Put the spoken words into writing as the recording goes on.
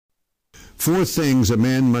4 things a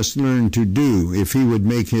man must learn to do if he would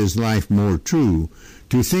make his life more true: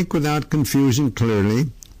 to think without confusion clearly,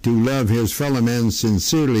 to love his fellow men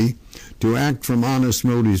sincerely, to act from honest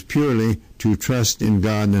motives purely, to trust in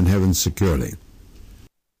God and heaven securely.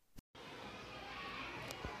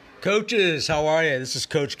 Coaches, how are you? This is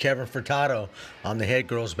Coach Kevin Furtado. I'm the head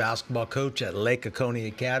girls basketball coach at Lakeway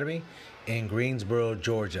Academy in Greensboro,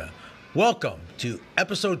 Georgia. Welcome to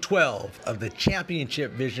episode 12 of the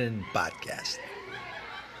Championship Vision podcast.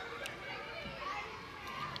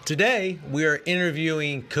 Today, we are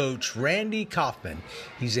interviewing Coach Randy Coffman.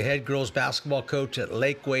 He's the head girls basketball coach at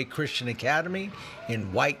Lakeway Christian Academy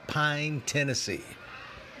in White Pine, Tennessee.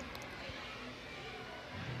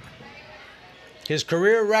 His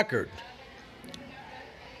career record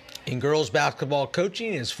in girls basketball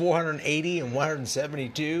coaching is 480 and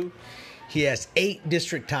 172. He has 8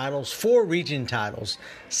 district titles, 4 region titles,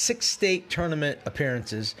 6 state tournament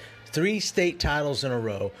appearances, 3 state titles in a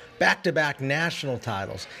row, back-to-back national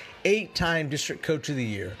titles, 8-time District Coach of the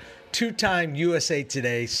Year, 2-time USA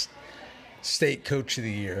Today State Coach of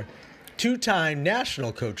the Year, 2-time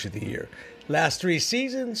National Coach of the Year. Last 3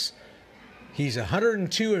 seasons, he's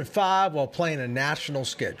 102-5 while playing a national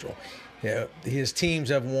schedule. His teams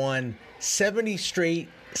have won 70 straight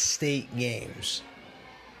state games.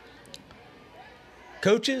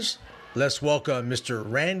 Coaches, let's welcome Mr.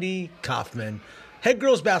 Randy Coffman, head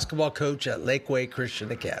girls basketball coach at Lakeway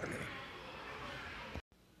Christian Academy.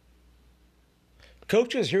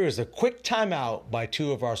 Coaches, here is a quick timeout by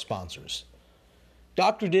 2 of our sponsors.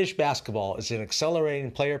 Dr. Dish Basketball is an accelerating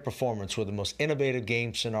player performance with the most innovative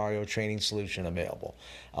game scenario training solution available,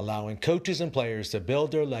 allowing coaches and players to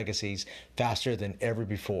build their legacies faster than ever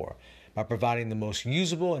before by providing the most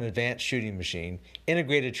usable and advanced shooting machine,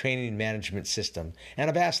 integrated training management system, and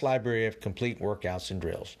a vast library of complete workouts and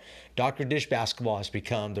drills. Dr. Dish Basketball has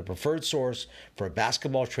become the preferred source for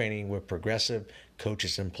basketball training with progressive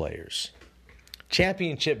coaches and players.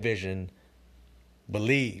 Championship Vision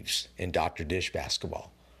believes in Dr. Dish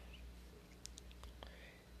Basketball.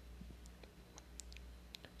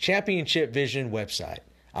 Championship Vision website.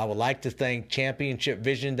 I would like to thank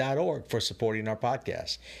championshipvision.org for supporting our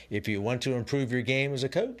podcast. If you want to improve your game as a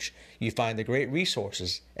coach, you find the great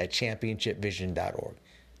resources at championshipvision.org.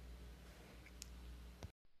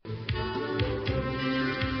 The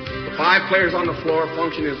 5 players on the floor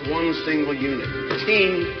function as one single unit.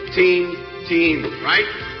 Team, right?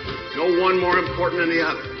 No one more important than the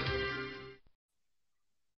other.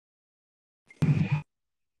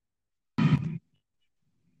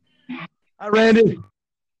 Hi, Randy.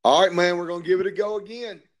 All right, man, we're going to give it a go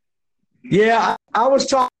again. Yeah, I was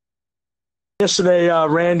talking yesterday,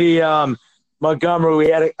 Randy Montgomery. We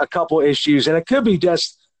had a couple issues, and it could be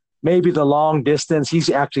just maybe the long distance. He's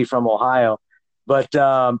actually from Ohio. But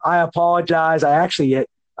I apologize. I actually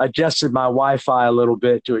adjusted my Wi-Fi a little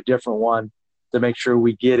bit to a different one to make sure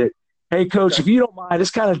we get it. Hey, Coach, if you don't mind,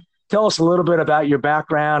 just kind of tell us a little bit about your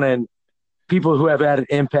background and people who have had an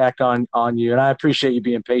impact on you. And I appreciate you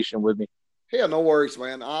being patient with me. Yeah, no worries,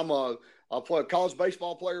 man. I play a college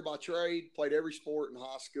baseball player by trade, played every sport in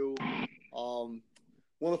high school.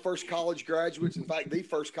 One of the first college graduates, in fact, the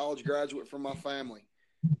first college graduate from my family.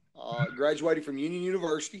 Graduated from Union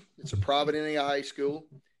University. It's a private NAIA school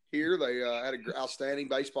here. They had an outstanding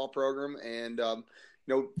baseball program. And,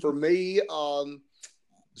 for me,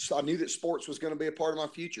 so I knew that sports was going to be a part of my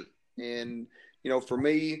future. And, for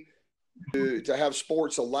me to have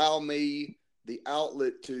sports allow me the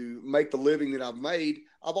outlet to make the living that I've made,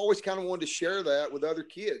 I've always kind of wanted to share that with other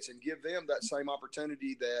kids and give them that same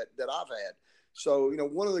opportunity that I've had. So,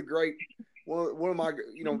 one of my,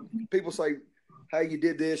 people say, hey, you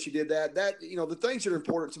did this, you did that. The things that are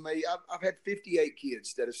important to me, I've had 58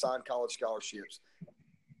 kids that have signed college scholarships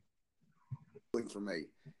for me.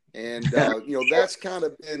 And, that's kind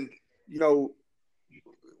of been,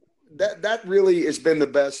 that really has been the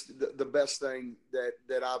best thing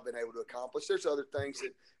that I've been able to accomplish. There's other things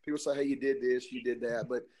that people say, hey, you did this, you did that.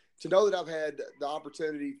 But to know that I've had the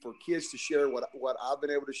opportunity for kids to share what I've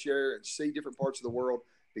been able to share and see different parts of the world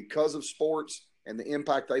because of sports and the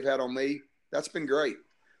impact they've had on me, that's been great.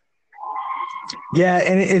 Yeah,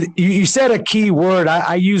 and you said a key word.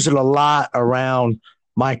 I use it a lot around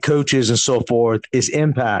my coaches and so forth, is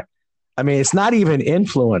impact. I mean, it's not even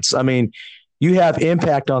influence. I mean, you have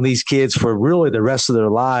impact on these kids for really the rest of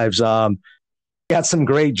their lives. Got some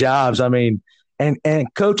great jobs. I mean,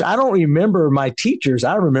 and Coach, I don't remember my teachers.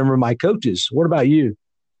 I remember my coaches. What about you?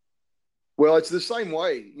 Well, it's the same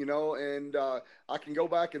way, and I can go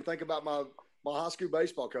back and think about my high school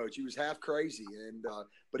baseball coach. He was half crazy,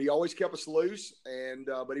 but he always kept us loose,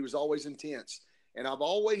 but he was always intense. And I've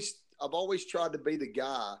always always tried to be the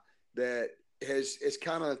guy that has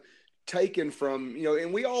kind of taken from,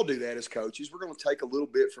 and we all do that as coaches. We're going to take a little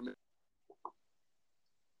bit from it.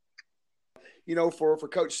 For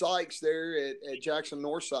Coach Sykes there at Jackson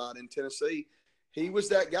Northside in Tennessee, he was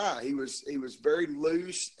that guy. He was very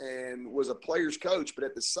loose and was a player's coach, but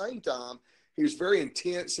at the same time, he was very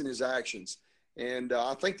intense in his actions. And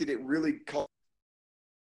I think that it really caught.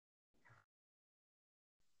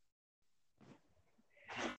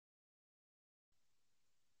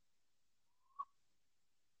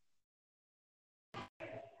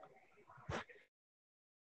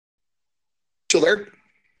 Still there?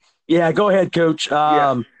 Yeah, go ahead, Coach.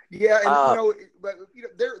 And but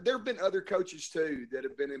there have been other coaches too that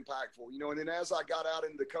have been impactful. And then as I got out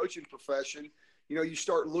into the coaching profession, you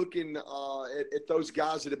start looking at those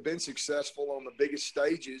guys that have been successful on the biggest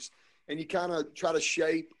stages, and you kind of try to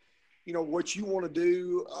shape, what you want to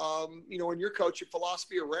do, in your coaching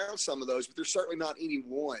philosophy around some of those. But there's certainly not any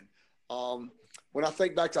one. When I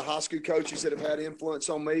think back to high school coaches that have had influence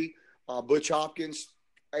on me, Butch Hopkins,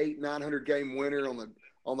 900 game winner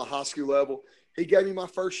on the high school level. He gave me my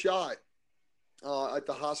first shot at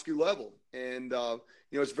the high school level. And,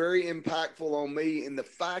 it's very impactful on me in the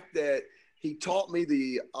fact that he taught me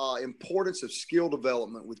the importance of skill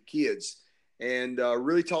development with kids and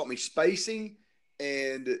really taught me spacing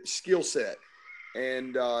and skill set.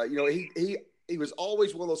 And, he was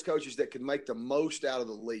always one of those coaches that could make the most out of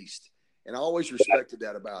the least. And I always respected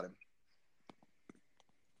that about him.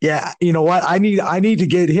 Yeah, you know what? I need to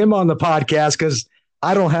get him on the podcast because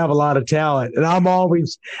I don't have a lot of talent, and I'm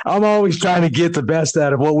always trying to get the best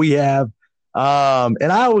out of what we have.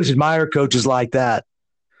 And I always admire coaches like that.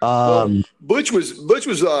 Butch was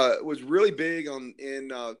really big in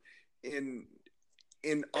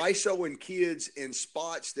ISO and kids in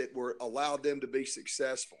spots that allowed them to be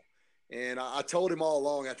successful. And I told him all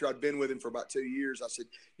along after I'd been with him for about 2 years, I said,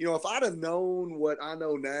 if I'd have known what I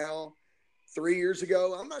know now 3 years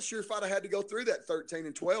ago, I'm not sure if I'd have had to go through that 13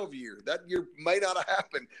 and 12 year. That year may not have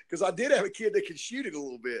happened because I did have a kid that could shoot it a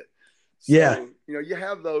little bit. So, yeah. You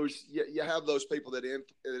have those people that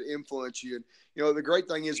influence you. And, the great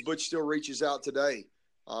thing is Butch still reaches out today.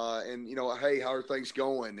 And, hey, how are things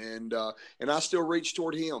going? And I still reach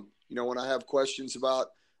toward him, when I have questions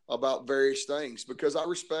about various things because I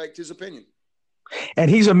respect his opinion.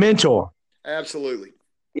 And he's a mentor. Absolutely.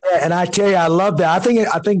 Yeah. And I tell you, I love that. I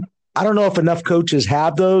think, I don't know if enough coaches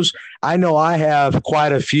have those. I know I have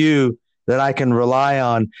quite a few that I can rely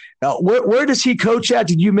on. Now, where does he coach at?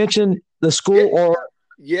 Did you mention the school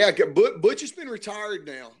Butch has been retired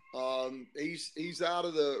now. He's out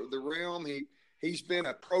of the realm. He's been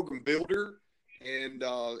a program builder, and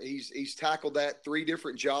he's tackled that 3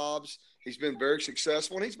 different jobs. He's been very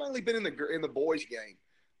successful, and he's mainly been in the boys' game.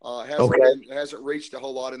 Hasn't reached a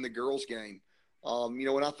whole lot in the girls' game.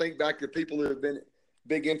 When I think back to people who have been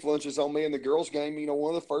big influences on me in the girls' game,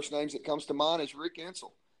 one of the first names that comes to mind is Rick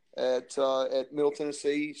Insel at Middle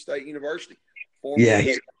Tennessee State University.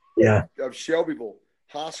 Formerly of Shelbyville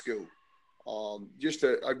High School. Just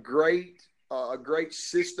a great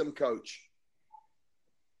system coach.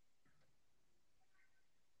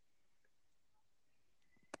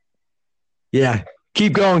 Yeah.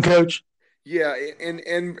 Keep going, Coach. Yeah.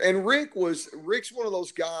 And Rick's one of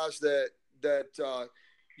those guys that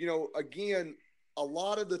again, a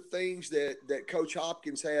lot of the things that Coach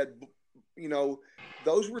Hopkins had,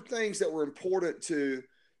 those were things that were important to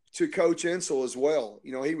Coach Insel as well.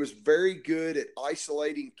 He was very good at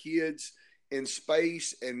isolating kids in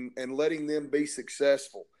space and letting them be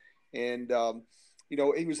successful. And,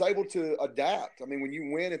 he was able to adapt. I mean, when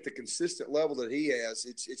you win at the consistent level that he has,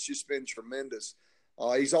 it's just been tremendous.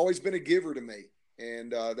 He's always been a giver to me,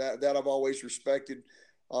 and that I've always respected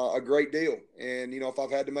a great deal. And, if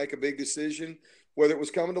I've had to make a big decision, whether it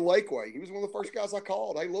was coming to Lakeway, he was one of the first guys I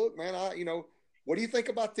called. Hey, look, man, what do you think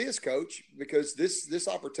about this, Coach? Because this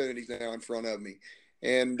opportunity is now in front of me.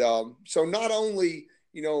 And so not only,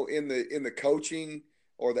 in the coaching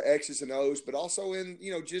or the X's and O's, but also in,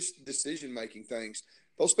 just decision-making things.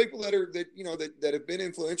 Those people that have been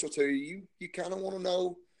influential to you, you kind of want to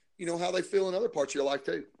know, how they feel in other parts of your life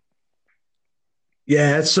too.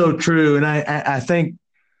 Yeah, that's so true. And I think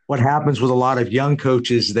what happens with a lot of young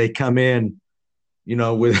coaches, they come in,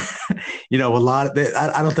 with, a lot of,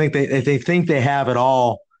 I don't think they think they have it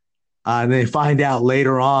all. And they find out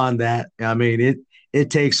later on that, it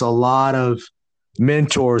takes a lot of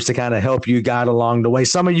mentors to kind of help you guide along the way.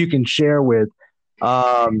 Some of you can share with.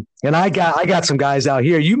 And I got some guys out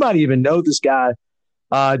here. You might even know this guy,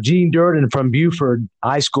 Gene Durden from Buford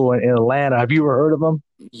High School in Atlanta. Have you ever heard of him?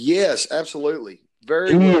 Yes, absolutely.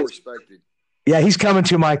 Very well respected. Yeah, he's coming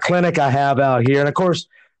to my clinic I have out here. And, of course,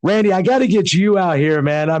 Randy, I got to get you out here,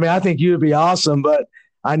 man. I mean, I think you would be awesome, but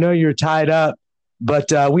I know you're tied up.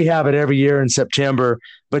 But we have it every year in September.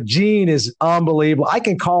 But Gene is unbelievable. I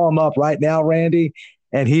can call him up right now, Randy,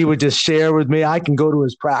 and he would just share with me. I can go to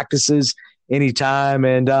his practices anytime,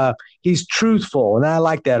 and he's truthful, and I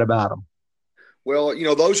like that about him. Well,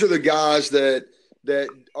 those are the guys that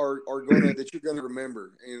are gonna that you're gonna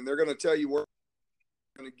remember, and they're gonna tell you where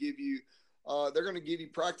they're gonna give you. They're going to give you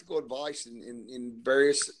practical advice in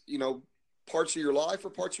various parts of your life or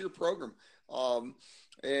parts of your program.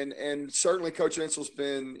 And certainly Coach Ensel's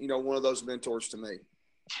been one of those mentors to me.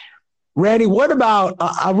 Randy, what about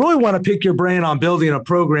I really want to pick your brain on building a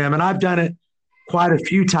program, and I've done it quite a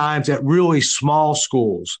few times at really small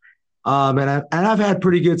schools, and I've had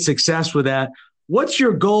pretty good success with that. What's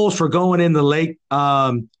your goals for going in the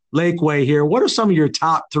Lakeway here? What are some of your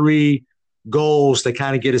top 3 goals to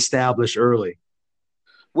kind of get established early?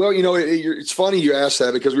 Well, it's funny you asked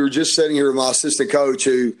that, because we were just sitting here with my assistant coach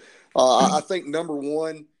who I think number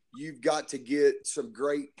one, you've got to get some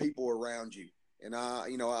great people around you. And I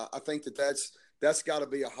think that's got to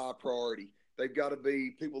be a high priority. They've got to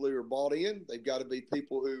be people who are bought in. They've got to be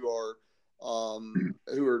people who are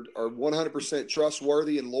 100%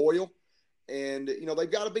 trustworthy and loyal. And,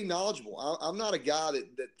 they've got to be knowledgeable. I'm not a guy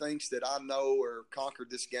that thinks that I know or conquered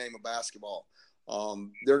this game of basketball.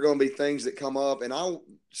 There are going to be things that come up, and I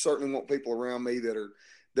certainly want people around me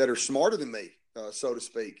that are smarter than me, so to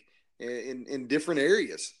speak, in different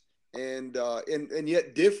areas, and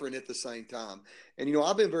yet different at the same time. And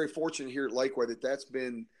I've been very fortunate here at Lakeway that's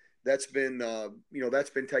been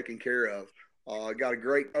taken care of. Got a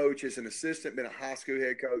great coach as an assistant, been a high school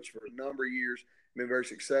head coach for a number of years, been very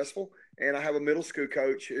successful, and I have a middle school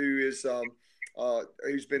coach who's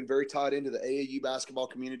been very tied into the AAU basketball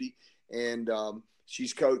community. And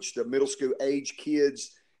she's coached the middle school age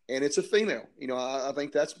kids, and it's a female. I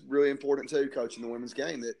think that's really important too, coaching the women's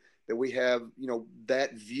game, that we have,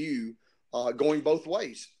 that view going both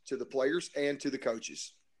ways, to the players and to the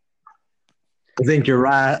coaches. I think you're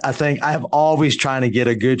right. I think I have always trying to get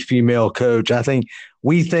a good female coach. I think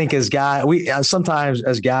we think as guys, sometimes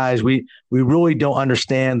as guys, we really don't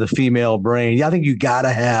understand the female brain. I think you got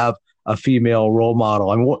to have a female role model.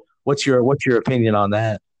 I mean, what's your opinion on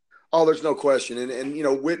that? Oh, there's no question.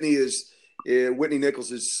 And Whitney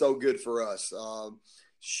Nichols is so good for us.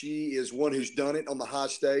 She is one who's done it on the high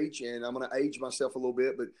stage, and I'm going to age myself a little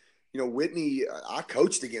bit, but Whitney, I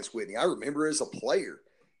coached against Whitney. I remember as a player,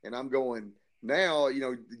 and I'm going now,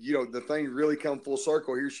 the thing really come full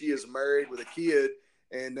circle. Here she is married with a kid,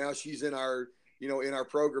 and now she's in our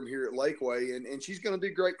program here at Lakeway, and she's going to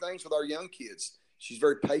do great things with our young kids. She's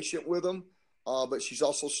very patient with them, but she's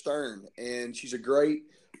also stern, and she's a great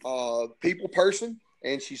people person,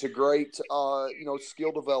 and she's a great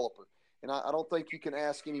skill developer. And I don't think you can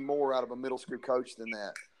ask any more out of a middle school coach than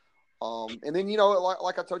that. And then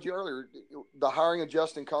like I told you earlier, the hiring of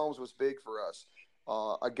Justin Combs was big for us.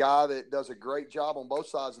 A guy that does a great job on both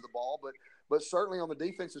sides of the ball, but certainly on the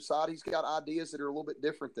defensive side, he's got ideas that are a little bit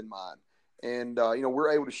different than mine. And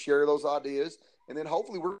we're able to share those ideas, and then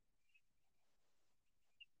hopefully we're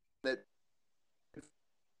that.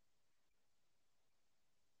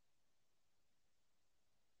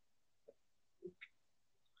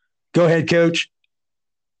 Go ahead, Coach.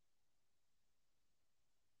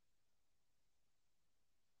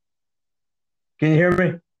 Can you hear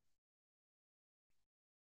me?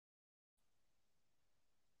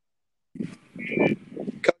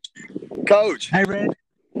 Coach. Hey, Red.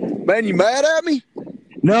 Man, you mad at me?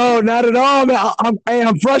 No, not at all, man.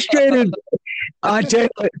 I'm frustrated.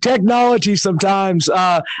 Technology sometimes.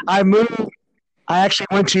 I actually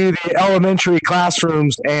went to the elementary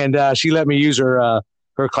classrooms, and she let me use her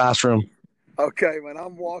classroom. Okay, man.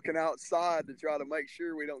 I'm walking outside to try to make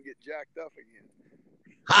sure we don't get jacked up again.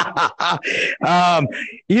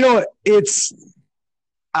 It's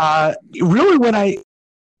really when I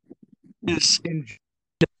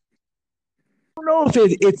don't know if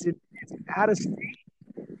it's out of state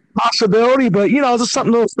possibility, but it's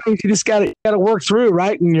something, those things you just gotta work through,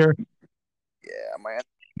 right? And you're man.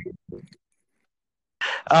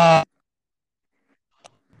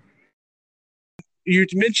 You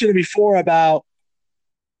mentioned before about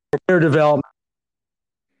player development.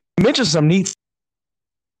 You mentioned some neat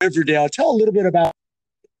Riverdale. Tell a little bit about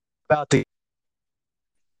the.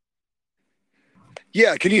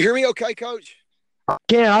 Yeah, can you hear me okay, Coach?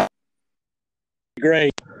 Yeah.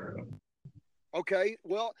 Great. Okay.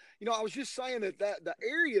 Well, I was just saying that the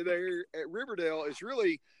area there at Riverdale is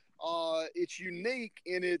really it's unique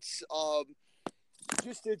in its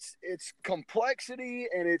just its complexity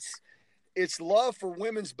and its it's love for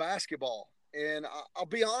women's basketball. And I'll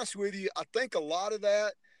be honest with you, I think a lot of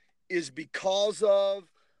that is because of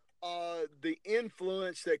the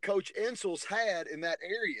influence that Coach Ensel's had in that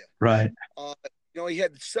area. Right. He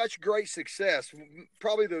had such great success.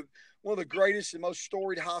 Probably one of the greatest and most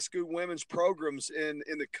storied high school women's programs in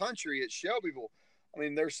the country at Shelbyville. I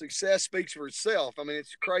mean, their success speaks for itself. I mean,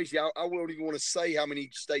 it's crazy. I wouldn't even want to say how many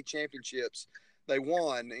state championships they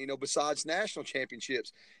won, besides national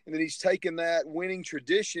championships. And then he's taken that winning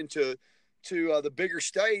tradition to the bigger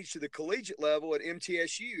stage, to the collegiate level at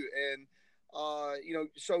MTSU. And,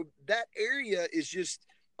 so that area is just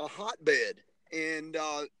a hotbed. And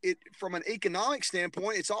from an economic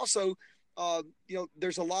standpoint, it's also,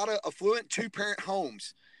 there's a lot of affluent two-parent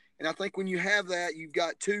homes. And I think when you have that, you've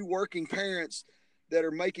got two working parents that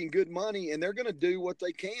are making good money, and they're going to do what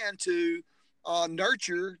they can to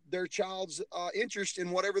nurture their child's interest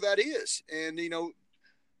in whatever that is. And,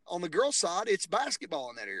 on the girls' side, it's basketball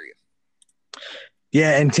in that area.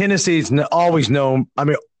 Yeah, and Tennessee's always known. I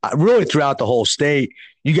mean, really throughout the whole state,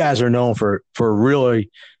 you guys are known for really,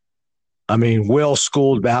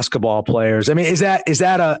 well-schooled basketball players. I mean, is that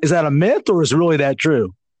a myth, or is it really that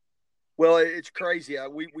true? Well, it's crazy.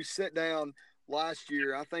 We sat down last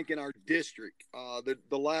year, I think in our district,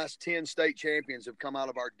 the last 10 state champions have come out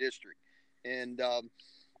of our district. And,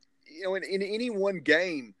 in any one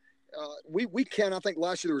game, we count, I think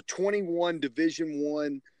last year there were 21 Division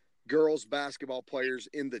I girls basketball players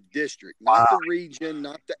in the district, not the region,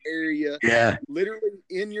 not the area, literally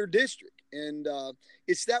in your district. And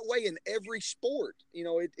it's that way in every sport.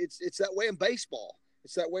 It's that way in baseball.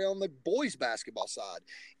 It's that way on the boys basketball side.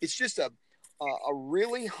 It's just a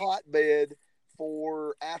really hotbed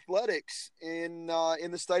for athletics in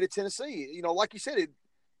the state of Tennessee. Like you said,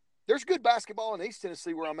 there's good basketball in East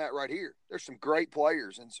Tennessee where I'm at right here. There's some great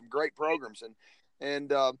players and some great programs,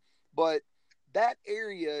 but that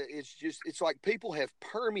area is just, it's like people have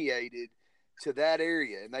permeated to that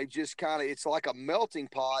area, and they just it's like a melting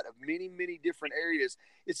pot of many, many different areas.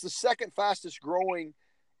 It's the second fastest growing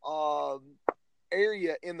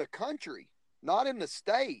area in the country, not in the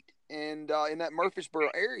state, and in that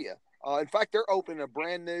Murfreesboro area. In fact, they're opening a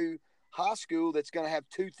brand new high school that's going to have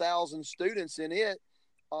 2,000 students in it.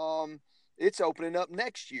 It's opening up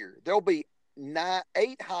next year. There'll be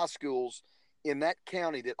 8 high schools in that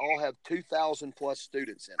county that all have 2,000 plus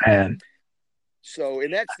students in it. Man. So,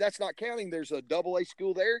 and that's not counting. There's a AA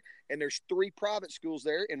school there, and there's 3 private schools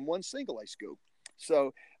there, and 1 single A school.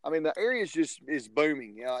 So, I mean, the area is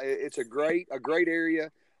booming. It's a great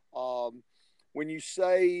area. When you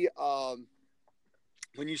say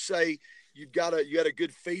you had a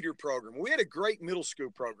good feeder program, we had a great middle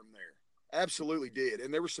school program there. Absolutely did,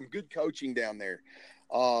 and there was some good coaching down there.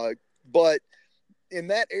 But in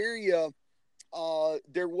that area,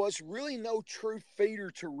 there was really no true feeder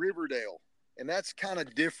to Riverdale, and that's kind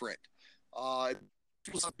of different. I've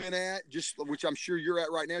been at, which I'm sure you're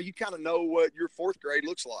at right now, you kind of know what your 4th grade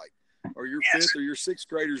looks like, or your 5th or your 6th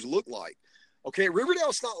graders look like. Okay,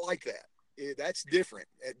 Riverdale's not like that. That's different.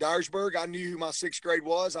 At Dyersburg, I knew who my 6th grade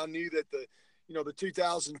was. I knew that the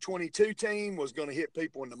 2022 team was going to hit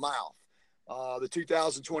people in the mouth. The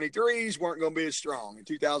 2023s weren't going to be as strong. In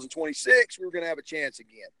 2026, we were going to have a chance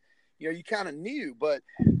again. You kind of knew, but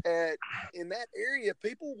in that area,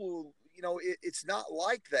 people will, it's not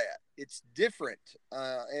like that. It's different.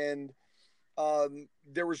 And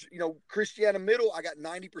there was, Christiana Middle, I got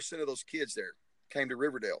 90% of those kids there came to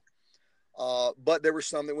Riverdale. But there were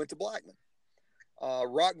some that went to Blackman.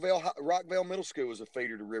 Rockvale Middle School was a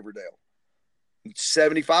feeder to Riverdale.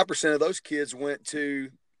 75% of those kids went to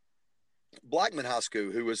Blackman High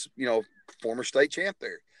School, who was, former state champ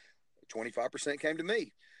there. 25% came to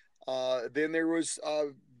me. Then there was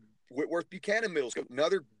Whitworth Buchanan Middle School,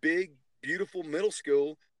 another big, beautiful middle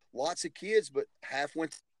school, lots of kids, but half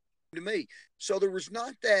went to me. So there was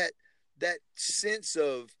not that sense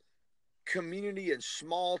of community and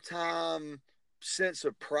small time sense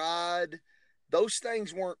of pride. Those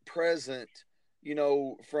things weren't present,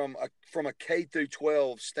 from a K through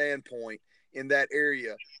 12 standpoint in that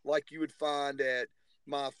area, like you would find at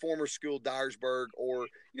my former school, Dyersburg, or,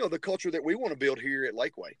 the culture that we want to build here at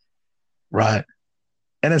Lakeway. Right.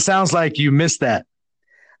 And it sounds like you missed that.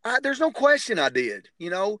 There's no question I did,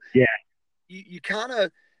 Yeah. You kind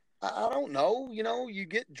of, I don't know, you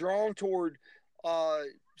get drawn toward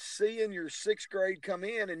seeing your 6th grade come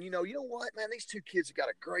in and, you know what, man, these 2 kids have got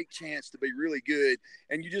a great chance to be really good.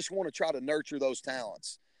 And you just want to try to nurture those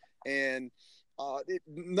talents. And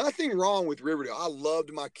nothing wrong with Riverdale. I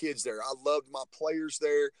loved my kids there. I loved my players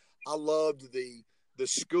there. I loved the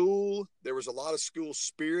school. There was a lot of school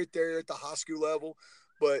spirit there at the high school level,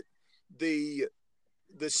 but the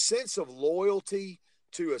sense of loyalty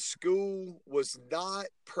to a school was not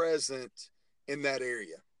present in that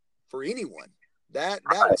area for anyone. That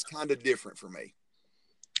was kind of different for me.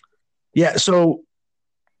 Yeah. So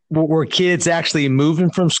were kids actually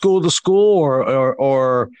moving from school to school,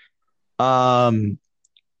 or what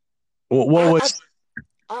was?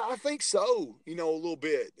 I think so. A little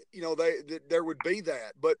bit. There would be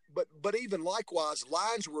that, but even likewise,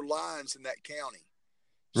 lines were lines in that county.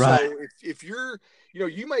 Right. So if you're,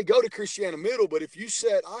 you may go to Christiana Middle, but if you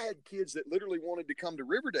said, I had kids that literally wanted to come to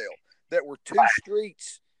Riverdale that were 2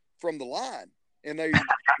 streets from the line, and they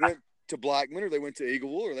went to Blackman, or they went to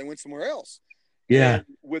Eagleville, or they went somewhere else. Yeah. And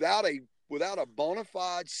without a bona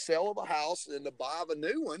fide sale of a house and the buy of a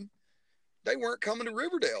new one, they weren't coming to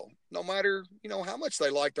Riverdale, no matter, how much they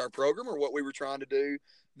liked our program or what we were trying to do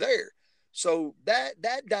there. So that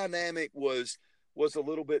dynamic was a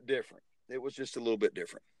little bit different. It was just a little bit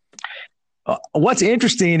different. What's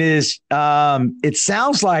interesting is it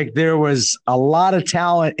sounds like there was a lot of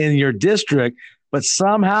talent in your district, but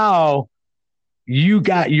somehow you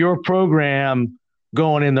got your program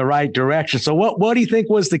going in the right direction. So what do you think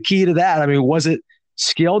was the key to that? I mean, was it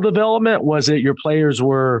skill development? Was it your players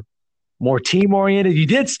were more team oriented?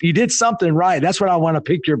 You did something right. That's what I want to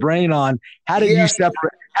pick your brain on. How did you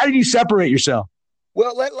separate yourself?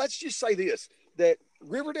 Well, let's just say this, that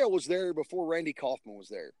Riverdale was there before Randy Coffman was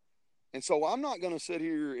there. And so I'm not going to sit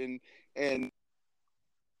here and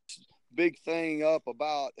big thing up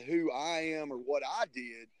about who I am or what I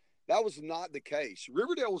did. That was not the case.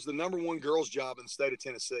 Riverdale was the #1 girls' job in the state of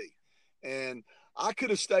Tennessee. And I could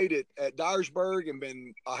have stayed at Dyersburg and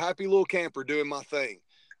been a happy little camper doing my thing.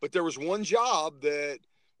 But there was one job that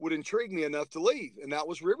would intrigue me enough to leave, and that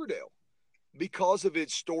was Riverdale, because of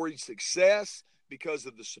its storied success, because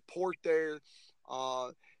of the support there.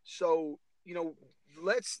 I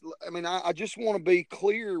just want to be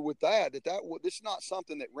clear with that this is not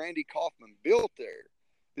something that Randy Coffman built there.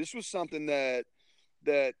 This was something that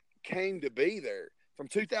came to be there. From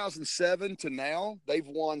 2007 to now, they've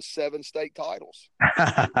won 7 state titles.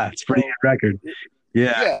 It's a pretty good record.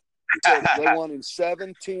 Yeah. They won in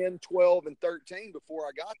 7, 10, 12, and 13 before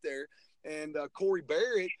I got there. And Corey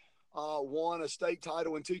Barrett won a state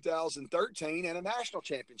title in 2013 and a national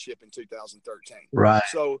championship in 2013. Right.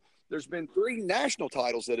 So there's been 3 national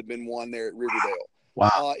titles that have been won there at Riverdale.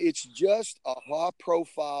 Wow. It's just a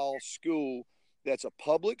high-profile school that's a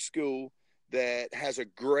public school that has a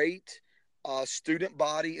great student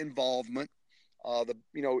body involvement.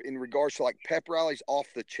 In regards to like pep rallies, off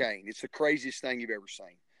the chain. It's the craziest thing you've ever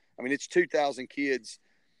seen. I mean, it's 2,000 kids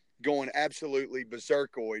going absolutely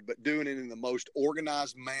berserkoid, but doing it in the most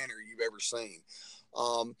organized manner you've ever seen.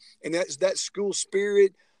 And that's that school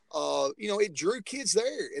spirit. It drew kids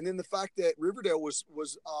there. And then the fact that Riverdale was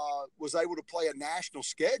able to play a national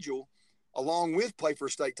schedule along with play for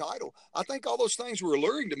a state title, I think all those things were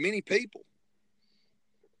alluring to many people.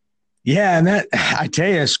 Yeah, and that, I tell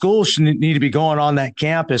you, schools should need to be going on that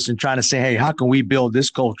campus and trying to say, hey, how can we build this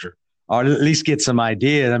culture, or at least get some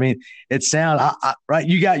ideas? I mean, it sounds right.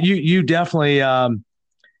 You definitely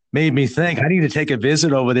made me think. I need to take a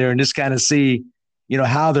visit over there and just kind of see,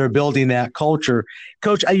 how they're building that culture.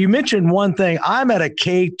 Coach, you mentioned one thing. I'm at a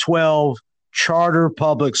K-12 charter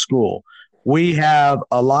public school. We have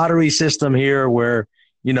a lottery system here where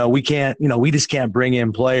we just can't bring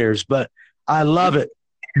in players, but I love it.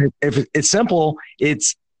 If it's simple,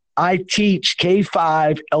 I teach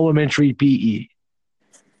K-5 elementary PE,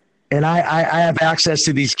 and I have access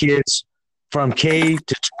to these kids from K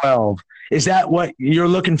to 12. Is that what you're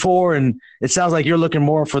looking for? And it sounds like you're looking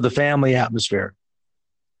more for the family atmosphere.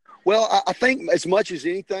 Well, I think as much as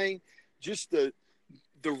anything, just the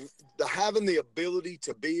having the ability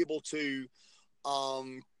to be able to,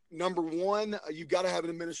 number one, you've got to have an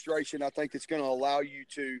administration, I think, that's going to allow you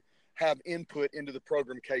to have input into the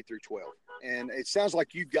program K through 12. And it sounds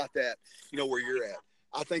like you've got that, where you're at.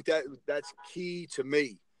 I think that's key to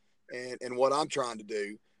me and what I'm trying to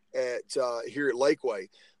do here at Lakeway.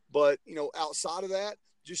 But, outside of that,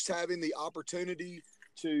 just having the opportunity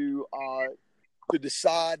to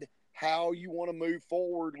decide how you want to move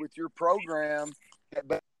forward with your program.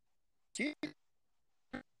 You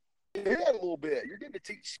do that a little bit. You're getting to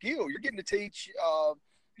teach skill. You're getting to teach,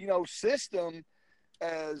 system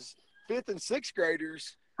as 5th and 6th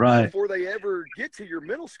graders, right, before they ever get to your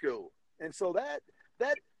middle school. And so that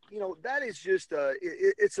is just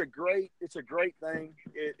it's a great thing.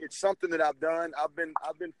 It's something that I've done. I've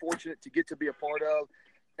been fortunate to get to be a part of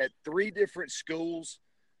at 3 different schools.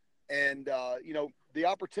 And, the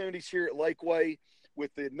opportunities here at Lakeway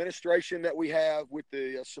with the administration that we have, with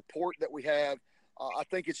the support that we have, I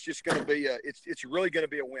think it's just going to be it's really going to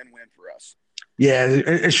be a win-win for us. Yeah,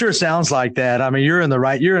 it sure sounds like that. I mean, you're in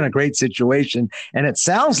a great situation, and it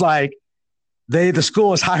sounds like the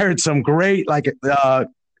school has hired some great, I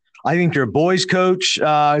think your boys coach,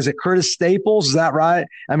 is it Curtis Staples? Is that right?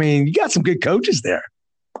 I mean, you got some good coaches there.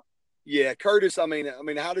 Yeah, Curtis. I mean,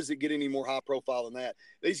 how does it get any more high profile than that?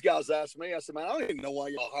 These guys asked me. I said, man, I don't even know why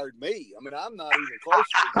y'all hired me. I mean, I'm not even close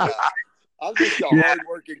to these guys. I'm just a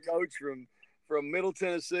hard-working coach from Middle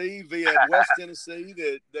Tennessee via West Tennessee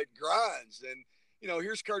that grinds. And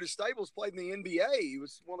here's Curtis Staples, played in the NBA. He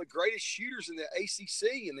was one of the greatest shooters in the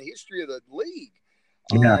ACC in the history of the league.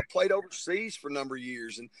 Played overseas for a number of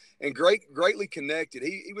years and greatly connected.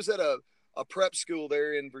 He was at a prep school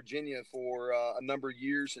there in Virginia for a number of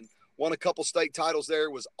years and won a couple state titles there,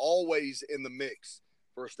 was always in the mix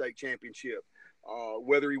for a state championship,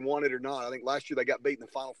 whether he won it or not. I think last year they got beat in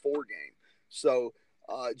the Final Four game. So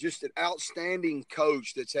just an outstanding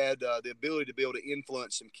coach that's had the ability to be able to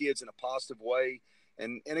influence some kids in a positive way.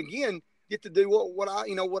 And again, get to do what I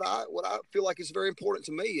feel like is very important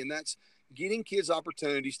to me. And that's getting kids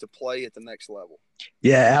opportunities to play at the next level.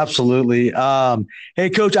 Yeah, absolutely. Hey,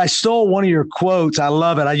 Coach, I stole one of your quotes. I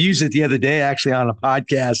love it. I used it the other day, actually, on a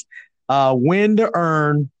podcast. Win to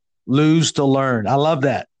earn, lose to learn. I love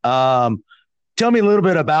that. Tell me a little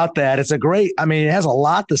bit about that. It's it has a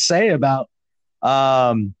lot to say about,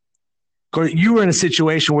 you were in a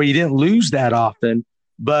situation where you didn't lose that often,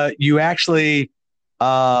 but you actually,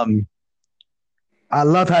 I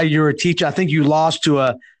love how you're a teacher. I think you lost to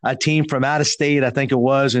a team from out of state, I think it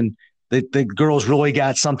was, and the girls really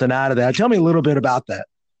got something out of that. Tell me a little bit about that.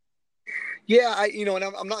 Yeah, and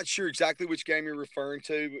I'm not sure exactly which game you're referring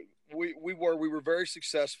to, but we were very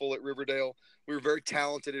successful at Riverdale. We were very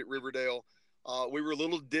talented at Riverdale. We were a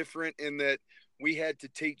little different in that we had to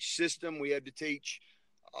teach system. We had to teach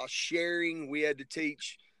sharing. We had to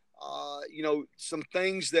teach, some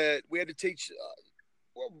things that we had to teach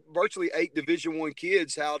virtually 8 Division I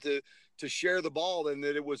kids how to share the ball, and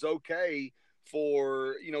that it was okay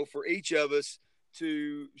for each of us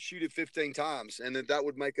to shoot it 15 times, and that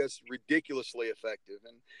would make us ridiculously effective.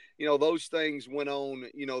 And those things went on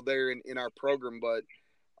there in our program, but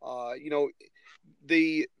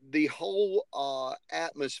the whole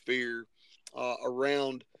atmosphere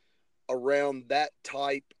around that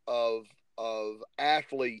type of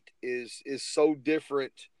athlete is so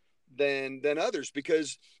different than others,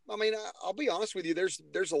 because I'll be honest with you,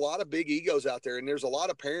 there's a lot of big egos out there, and there's a lot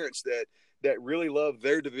of parents that really love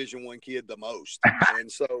their Division I kid the most.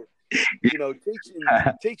 And so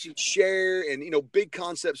teaching share and big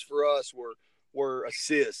concepts for us were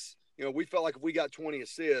assists. We felt like if we got 20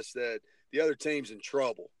 assists that the other team's in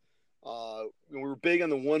trouble. We were big on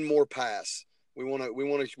the one more pass. We want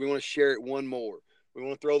to share it one more. We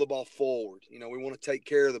want to throw the ball forward. We want to take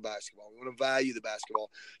care of the basketball. We want to value the basketball.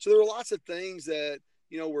 So there were lots of things that,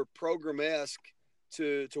 were program-esque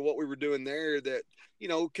to what we were doing there that,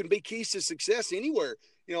 can be keys to success anywhere.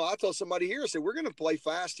 I told somebody here, I said, we're going to play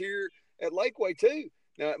fast here at Lakeway too.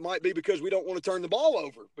 Now, it might be because we don't want to turn the ball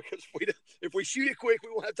over, because if we shoot it quick, we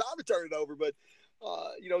won't have time to turn it over. But,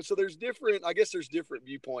 so there's different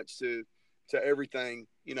viewpoints to everything,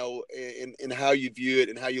 and how you view it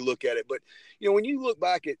and how you look at it. But, when you look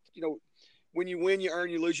back at, when you win, you earn,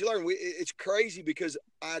 you lose, you learn. It's crazy because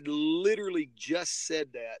I'd literally just said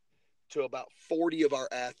that to about 40 of our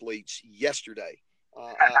athletes yesterday.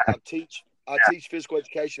 I teach physical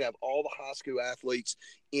education. I have all the high school athletes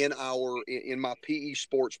in my PE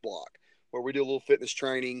sports block, where we do a little fitness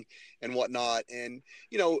training and whatnot. And,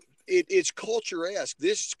 it's culture-esque.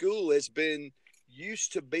 This school has been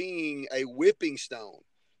used to being a whipping stone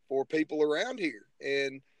for people around here.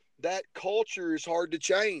 And that culture is hard to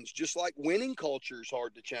change, just like winning culture is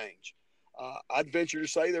hard to change. I'd venture to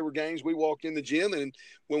say there were games we walked in the gym, and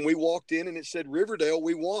when we walked in and it said Riverdale,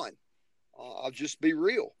 we won. I'll just be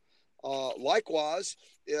real. Likewise,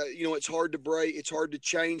 it's hard to break. It's hard to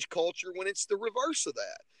change culture when it's the reverse of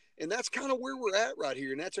that. And that's kind of where we're at right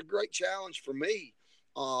here. And that's a great challenge for me.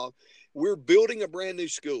 We're building a brand new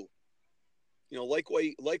school.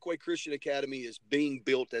 Lakeway Christian Academy is being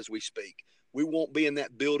built as we speak. We won't be in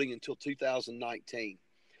that building until 2019.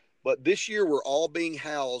 But this year, we're all being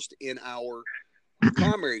housed in our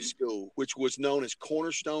primary school, which was known as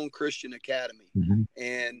Cornerstone Christian Academy. Mm-hmm.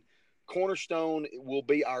 And Cornerstone will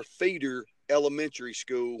be our feeder elementary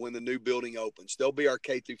school when the new building opens. They'll be our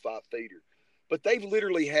K-5 feeder. But they've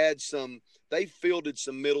literally they've fielded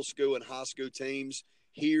some middle school and high school teams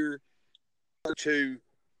here to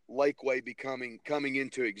Lakeway coming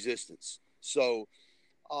into existence. So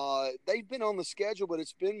they've been on the schedule, but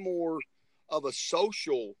it's been more of a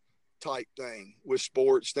social type thing with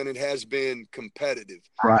sports than it has been competitive.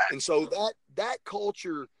 Right. And so that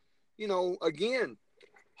culture, you know, again,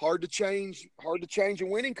 hard to change a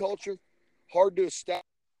winning culture, hard to establish.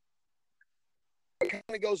 It kind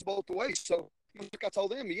of goes both ways. So like I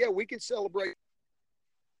told them, yeah, we can celebrate. At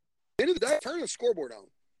the end of the day, turn the scoreboard on.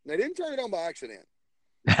 They didn't turn it on by accident.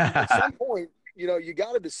 At some point, you know, you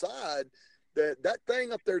got to decide that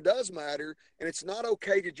thing up there does matter, and it's not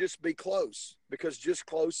okay to just be close, because just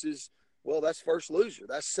close is, well, that's first loser,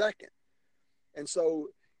 that's second. And so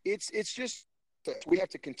it's just, we have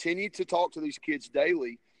to continue to talk to these kids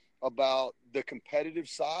daily about the competitive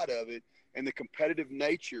side of it and the competitive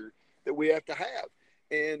nature that we have to have.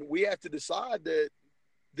 And we have to decide that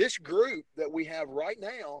this group that we have right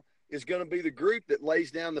now is going to be the group that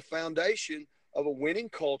lays down the foundation of a winning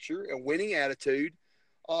culture, a winning attitude,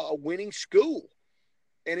 a winning school.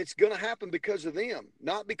 And it's going to happen because of them,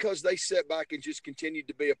 not because they sat back and just continued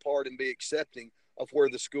to be a part and be accepting of where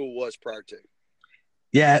the school was prior to.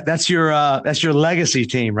 Yeah, that's your legacy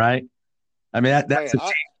team, right? I mean, that's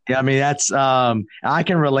Man, yeah. I mean, that's I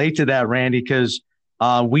can relate to that, Randy, because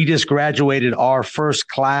we just graduated our first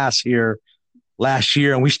class here last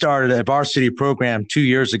year, and we started a varsity program 2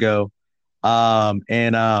 years ago. But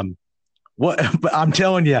I'm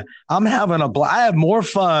telling you, I'm having I have more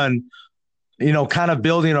fun, you know, kind of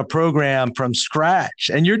building a program from scratch,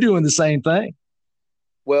 and you're doing the same thing.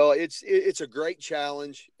 Well, it's a great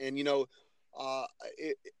challenge, and you know,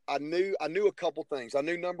 I knew a couple things. I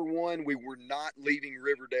knew, number one, we were not leaving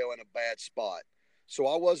Riverdale in a bad spot, so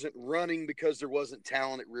I wasn't running because there wasn't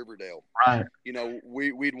talent at Riverdale. Right. You know,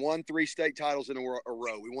 we'd won 3 state titles in a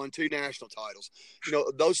row. We won 2 national titles. You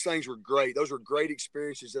know, those things were great. Those were great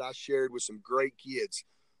experiences that I shared with some great kids.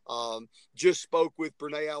 Just spoke with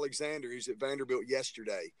Brene Alexander, who's at Vanderbilt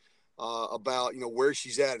yesterday, about, you know, where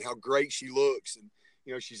she's at and how great she looks. And,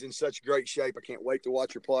 you know, she's in such great shape. I can't wait to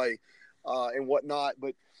watch her play and whatnot.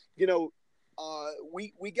 But, you know,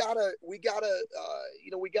 we gotta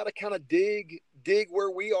kind of dig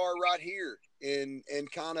where we are right here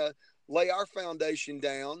and kind of lay our foundation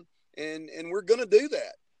down, and we're going to do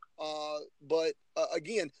that. But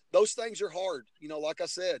again, those things are hard. You know, like I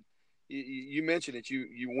said, you mentioned it,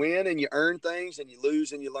 you win and you earn things, and you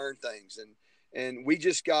lose and you learn things. And we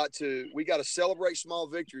got to celebrate small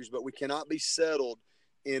victories, but we cannot be settled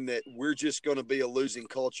in that we're just going to be a losing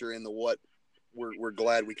culture in the what we're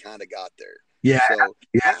glad we kind of got there. Yeah. So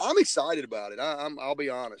yeah. I'm excited about it. I'll be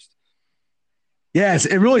honest. Yes,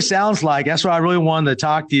 it really sounds like. That's why I really wanted to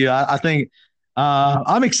talk to you. I think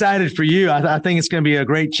I'm excited for you. I think it's going to be a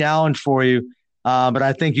great challenge for you. But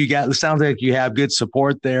I think it sounds like you have good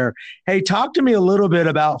support there. Hey, talk to me a little bit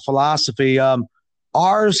about philosophy.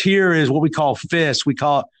 Ours here is what we call FIST. We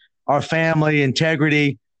call it our family,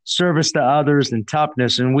 integrity, service to others, and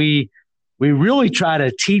toughness. And we really try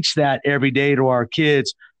to teach that every day to our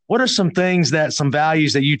kids. What are some values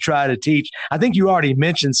that you try to teach? I think you already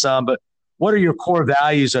mentioned some, but what are your core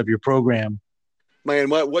values of your program? Man,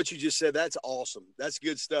 what you just said, that's awesome. That's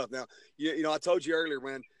good stuff. Now, you know, I told you earlier,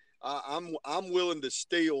 man, I'm willing to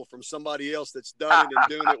steal from somebody else that's done it and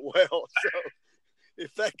doing it well. So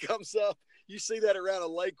if that comes up, you see that around a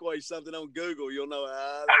Lakeway, something on Google, you'll know,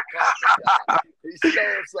 that Coffman guy. He stole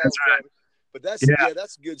something. That's right. But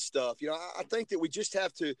that's good stuff. You know, I think that we just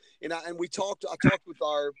have to, and I talked with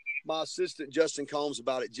my assistant, Justin Combs,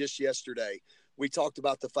 about it just yesterday. We talked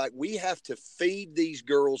about the fact we have to feed these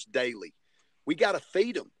girls daily. We got to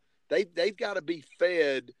feed them. They've got to be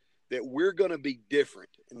fed that we're going to be different,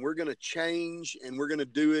 and we're going to change, and we're going to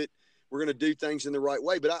do it. We're going to do things in the right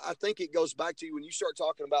way. But I think it goes back to when you start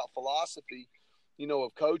talking about philosophy, you know,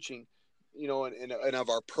 of coaching, you know, and of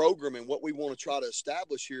our program and what we want to try to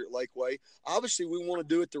establish here at Lakeway. Obviously, we want to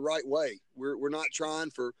do it the right way. We're not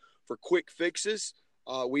trying for quick fixes.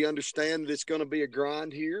 We understand that it's going to be a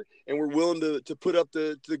grind here, and we're willing to put up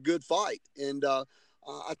the good fight. And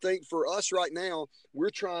I think for us right now, we're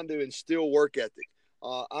trying to instill work ethic.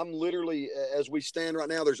 I'm literally, as we stand right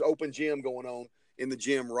now, there's open gym going on in the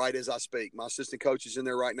gym right as I speak. My assistant coach is in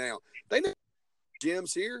there right now. They know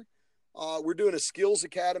gyms here. We're doing a skills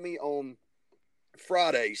academy on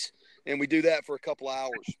Fridays, and we do that for a couple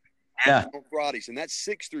hours on Fridays, and that's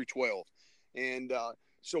 6 through 12. And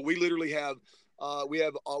so we literally have we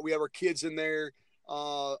have our kids in there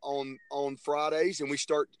on Fridays, and we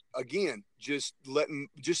start again just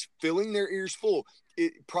filling their ears full.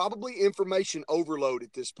 It probably information overload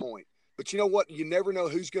at this point, but you know what? You never know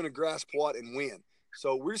who's going to grasp what and when.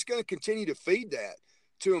 So we're just going to continue to feed that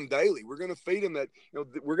to them daily. We're going to feed them that, you know,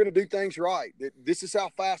 we're going to do things right. This is how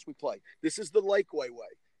fast we play. This is the Lakeway way.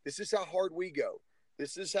 This is how hard we go.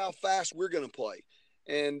 This is how fast we're going to play.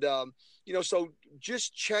 And, so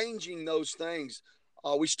just changing those things.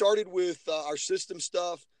 We started with our system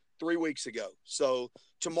stuff 3 weeks ago. So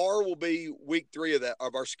tomorrow will be week 3 of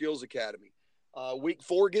our Skills Academy. Week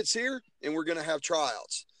 4 gets here, and we're going to have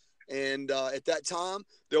tryouts. And at that time,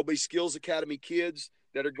 there'll be Skills Academy kids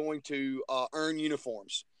that are going to earn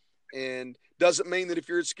uniforms. And doesn't mean that if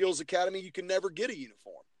you're at Skills Academy, you can never get a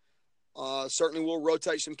uniform. Certainly we'll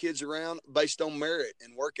rotate some kids around based on merit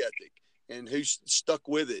and work ethic and who's stuck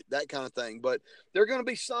with it, that kind of thing. But there are going to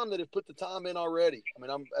be some that have put the time in already. I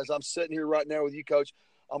mean, as I'm sitting here right now with you, Coach,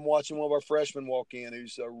 I'm watching one of our freshmen walk in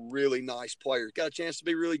who's a really nice player. Got a chance to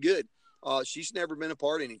be really good. She's never been a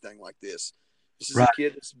part of anything like this. This is a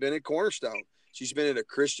kid that's been at Cornerstone. She's been at a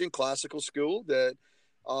Christian classical school that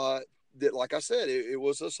like I said, it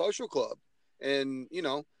was a social club. And,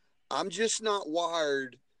 I'm just not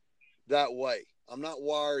wired that way. I'm not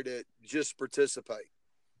wired to just participate.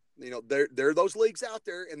 There are those leagues out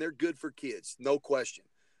there, and they're good for kids, no question.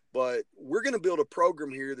 But we're going to build a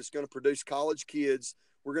program here that's going to produce college kids.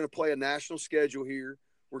 We're going to play a national schedule here.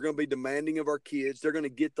 We're going to be demanding of our kids. They're going to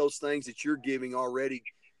get those things that you're giving already,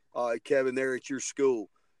 Kevin, there at your school.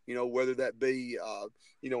 Whether that be,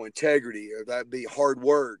 integrity, or that be hard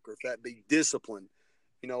work, or if that be discipline.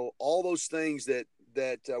 All those things that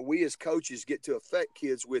we as coaches get to affect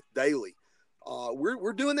kids with daily.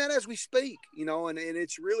 We're doing that as we speak, and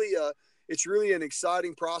it's really an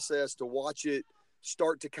exciting process to watch it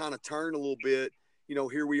start to kind of turn a little bit.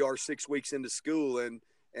 Here we are 6 weeks into school, and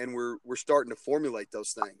we're starting to formulate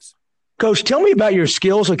those things. Coach, tell me about your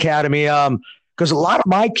Skills Academy. Because a lot of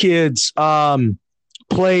my kids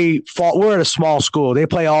play fall. We're at a small school. They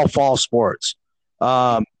play all fall sports.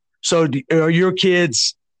 So are your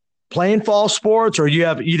kids playing fall sports, or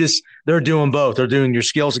they're doing both? They're doing your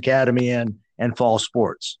Skills Academy and fall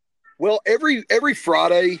sports. Well, every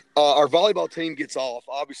Friday, our volleyball team gets off,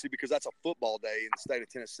 obviously, because that's a football day in the state of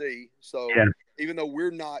Tennessee. So even though we're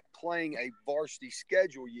not playing a varsity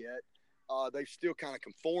schedule yet, they've still kind of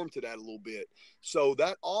conformed to that a little bit. So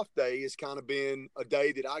that off day has kind of been a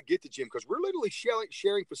day that I get to gym, because we're literally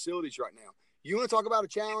sharing facilities right now. You want to talk about a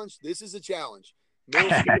challenge? This is a challenge. Middle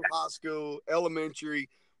school, high school, elementary,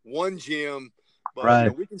 one gym.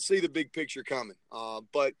 But we can see the big picture coming.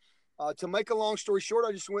 But to make a long story short,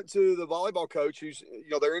 I just went to the volleyball coach who's,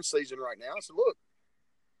 they're in season right now. I said, look,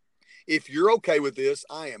 if you're okay with this,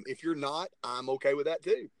 I am. If you're not, I'm okay with that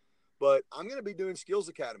too. But I'm going to be doing Skills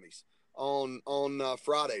Academies on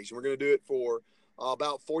Fridays. And we're going to do it for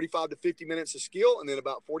about 45 to 50 minutes of skill. And then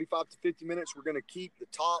about 45 to 50 minutes, we're going to keep the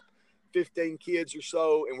top 15 kids or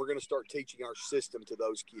so, and we're going to start teaching our system to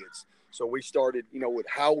those kids. So we started, with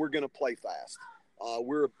how we're going to play fast.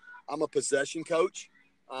 I'm a possession coach.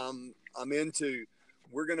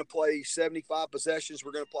 We're going to play 75 possessions.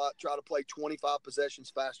 We're going to try to play 25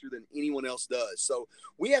 possessions faster than anyone else does. So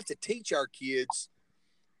we have to teach our kids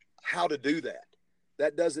how to do that.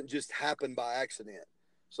 That doesn't just happen by accident.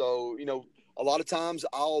 So, a lot of times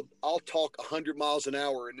I'll talk 100 miles an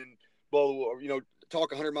hour and then,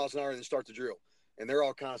 talk 100 miles an hour and then start the drill. And they're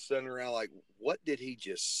all kind of sitting around like, what did he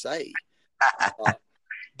just say?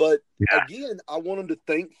 But again, I want them to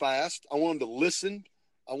think fast. I want them to listen.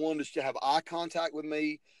 I want them to have eye contact with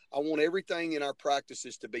me. I want everything in our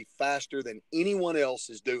practices to be faster than anyone else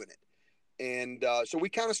is doing it. And so we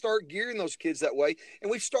kind of start gearing those kids that way. And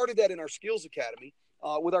we've started that in our Skills Academy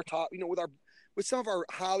with our top, with some of our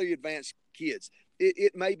highly advanced kids.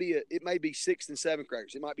 It may be 6th and 7th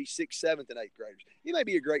graders. It might be 6th, 7th, and 8th graders. It may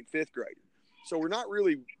be a great 5th grader. So we're not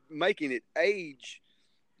really making it age.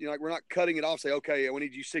 We're not cutting it off. Say, okay, we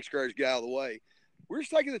need you 6th graders, get out of the way. We're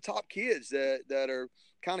just taking the top kids that are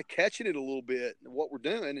kind of catching it a little bit in what we're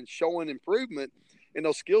doing and showing improvement in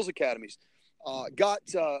those Skills Academies. I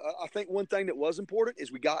think one thing that was important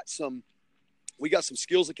is we got some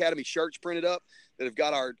Skills Academy shirts printed up that have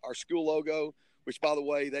got our school logo, which, by the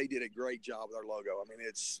way, they did a great job with our logo. I mean,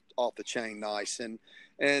 it's off the chain nice.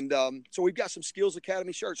 And so we've got some Skills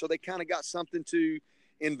Academy shirts. So they kind of got something to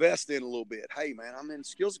invest in a little bit. Hey, man, I'm in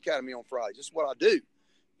Skills Academy on Friday. Just what I do,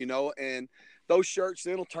 and those shirts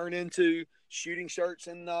then will turn into shooting shirts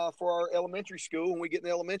for our elementary school when we get in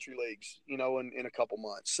the elementary leagues, in a couple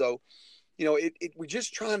months. So, we're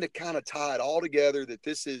just trying to kind of tie it all together that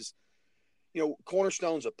this is,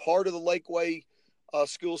 Cornerstone's a part of the Lakeway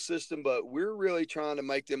school system, but we're really trying to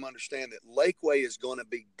make them understand that Lakeway is going to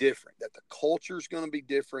be different, that the culture is going to be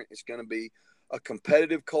different. It's going to be a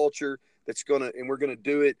competitive culture and we're going to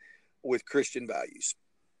do it with Christian values.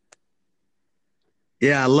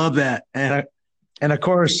 Yeah, I love that. And of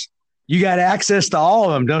course, you got access to all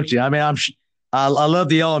of them, don't you? I mean, I love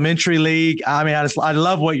the elementary league. I mean, I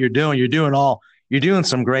love what you're doing. You're doing all, you're doing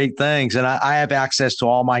some great things. And I have access to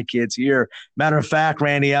all my kids here. Matter of fact,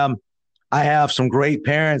 Randy, I have some great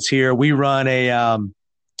parents here. We run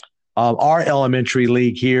our elementary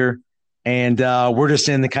league here, and we're just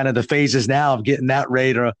in the kind of the phases now of getting that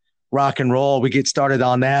ready to rock and roll. We get started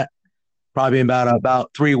on that probably in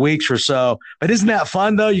about 3 weeks or so. But isn't that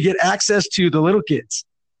fun, though? You get access to the little kids.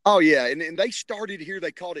 Oh, yeah, and they started here.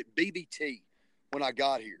 They called it BBT when I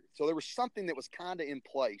got here. So there was something that was kind of in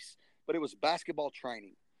place, but it was basketball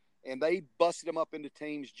training. And they busted them up into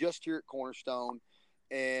teams just here at Cornerstone,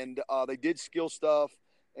 and they did skill stuff.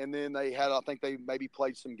 And then they had, I think they maybe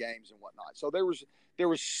played some games and whatnot. So there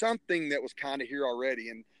was something that was kind of here already.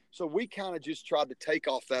 And so we kind of just tried to take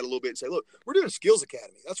off that a little bit and say, look, we're doing a skills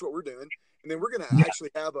academy. That's what we're doing. And then we're going to actually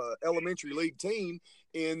have a elementary league team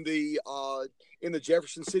in the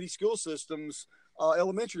Jefferson City School System's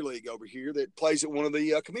elementary league over here that plays at one of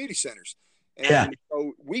the community centers. And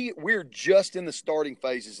so we're just in the starting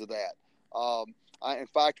phases of that. In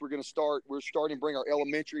fact, we're starting to bring our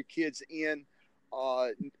elementary kids in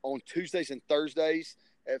on Tuesdays and Thursdays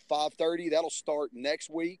at 5:30. That'll start next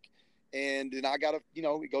week. And then I got to,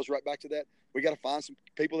 it goes right back to that. We got to find some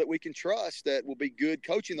people that we can trust that will be good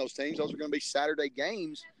coaching those teams. Those are going to be Saturday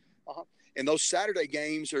games. And those Saturday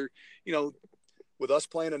games are, with us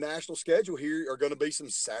playing a national schedule here, are going to be some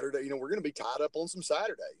Saturday, we're going to be tied up on some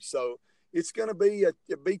Saturdays. So it's going to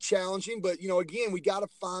be challenging, but again, we got to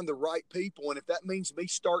find the right people. And if that means me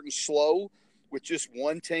starting slow with just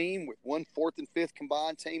one team, with one fourth and fifth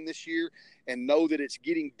combined team this year, and know that it's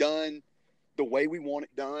getting done the way we want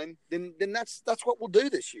it done, then that's what we'll do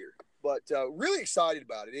this year. But really excited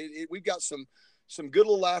about it. We've got some good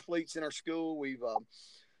little athletes in our school. We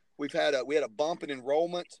had a bump in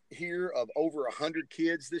enrollment here of over 100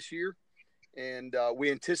 kids this year, and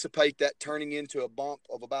we anticipate that turning into a bump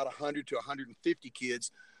of about 100 to 150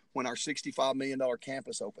 kids when our $65 million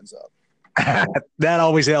campus opens up. That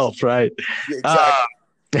always helps, right?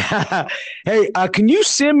 Exactly. Hey, can you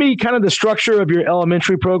send me kind of the structure of your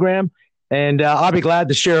elementary program? And I'll be glad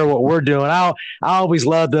to share what we're doing. I always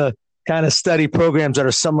love to kind of study programs that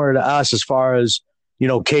are similar to us as far as,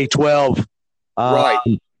 K-12. Right.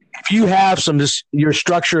 If you have your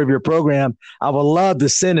structure of your program, I would love to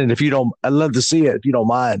send it I'd love to see it if you don't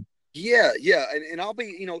mind. Yeah. And I'll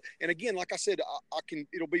be, and again, like I said,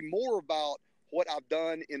 it'll be more about what I've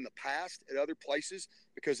done in the past at other places,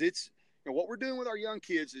 because it's, what we're doing with our young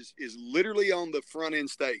kids is literally on the front end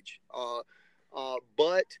stage.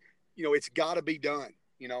 But it's got to be done.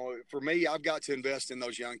 For me, I've got to invest in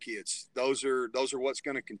those young kids. Those are what's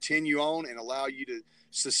going to continue on and allow you to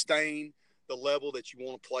sustain the level that you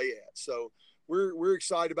want to play at. So we're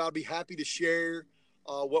excited about it. Be happy to share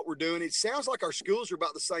what we're doing. It sounds like our schools are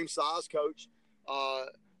about the same size, Coach.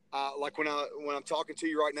 Like when I'm talking to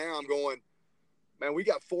you right now, I'm going, man, we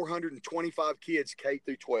got 425 kids K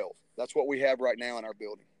through 12. That's what we have right now in our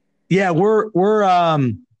building. Yeah, we're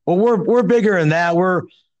bigger than that. We're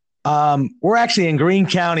actually in Greene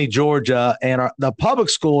County, Georgia, and the public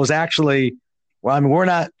school is actually,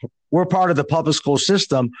 we're part of the public school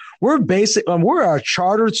system. We're a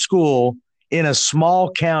chartered school in a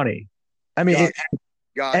small county.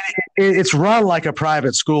 It's run like a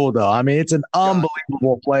private school, though. It's an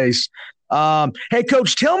unbelievable place. Hey,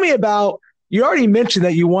 Coach, tell me about, you already mentioned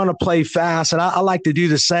that you want to play fast, and I like to do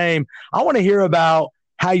the same. I want to hear about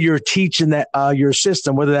how you're teaching that your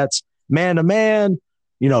system, whether that's man-to-man,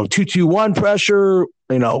 2-2-1 pressure,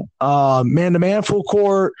 man-to-man full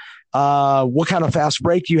court, what kind of fast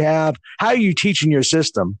break you have. How are you teaching your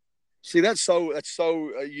system? See, that's so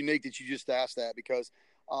unique that you just asked that, because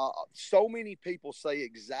so many people say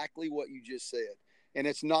exactly what you just said, and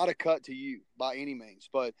it's not a cut to you by any means,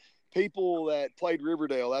 but people that played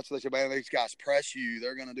Riverdale, that's what they say, man, these guys press you.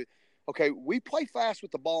 They're going to do – okay, we play fast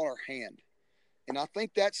with the ball in our hand. And I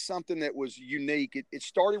think that's something that was unique. It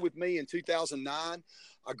started with me in 2009.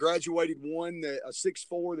 I graduated a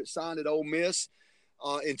 6'4" that signed at Ole Miss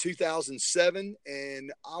in 2007.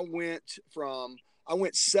 And I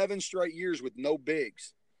went 7 straight years with no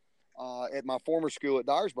bigs at my former school at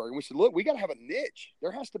Dyersburg. And we said, look, we got to have a niche.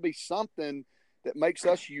 There has to be something that makes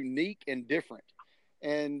us unique and different.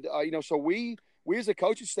 And, so we as a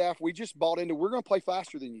coaching staff, we just bought into, we're going to play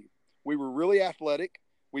faster than you. We were really athletic.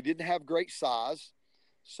 We didn't have great size.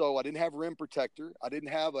 So I didn't have rim protector. I didn't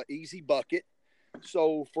have an easy bucket.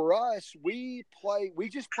 So for us, we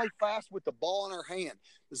just play fast with the ball in our hand.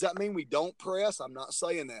 Does that mean we don't press? I'm not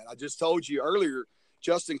saying that. I just told you earlier,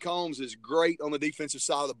 Justin Combs is great on the defensive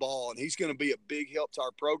side of the ball, and he's going to be a big help to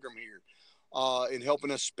our program here in helping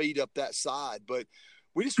us speed up that side. But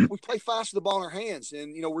we play fast with the ball in our hands,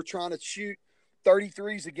 and we're trying to shoot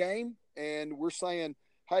 33s a game, and we're saying,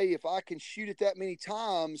 hey, if I can shoot it that many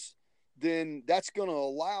times, then that's going to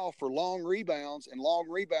allow for long rebounds, and long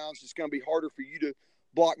rebounds is going to be harder for you to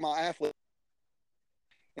block my athlete.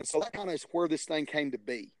 And so that kind of is where this thing came to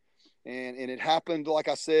be. And it happened, like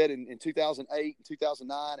I said, in 2008 and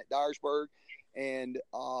 2009 at Dyersburg. And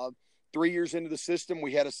 3 years into the system,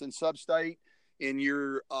 we had us in sub-state. In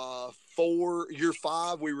year 5,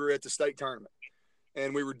 we were at the state tournament.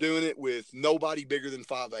 And we were doing it with nobody bigger than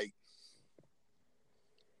 5'8".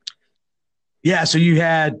 Yeah, so you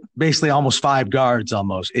had basically almost 5 guards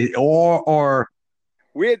almost. Or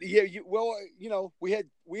we had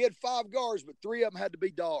we had 5 guards, but 3 of them had to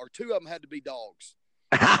be dogs, or 2 of them had to be dogs.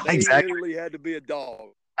 They exactly. literally had to be a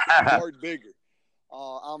dog. Guard bigger.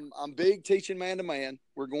 I'm big teaching man to man.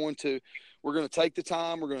 We're going to take the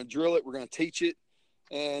time. We're going to drill it. We're going to teach it,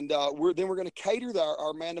 and we're going to cater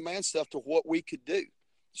our man to man stuff to what we could do.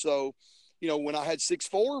 So, when I had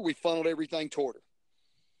 6'4", we funneled everything toward her.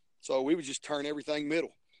 So we would just turn everything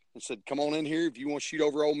middle and said, "Come on in here. If you want to shoot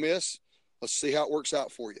over Ole Miss, let's see how it works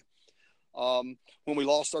out for you." When we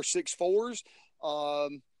lost our 6'4s,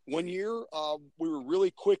 one year we were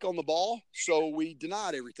really quick on the ball, so we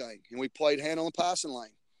denied everything and we played hand on the passing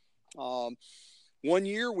lane. One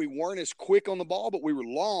year we weren't as quick on the ball, but we were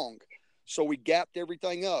long, so we gapped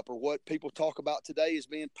everything up, or what people talk about today as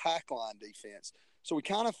being pack line defense. So we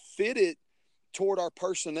kind of fit it toward our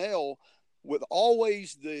personnel, with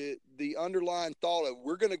always the underlying thought of,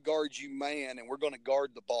 we're going to guard you man and we're going to guard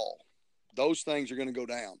the ball. Those things are going to go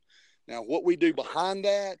down. Now, what we do behind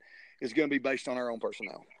that is going to be based on our own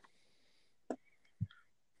personnel.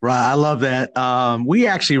 Right. I love that. We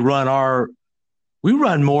actually run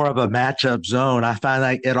more of a matchup zone. I find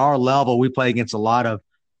like at our level, we play against a lot of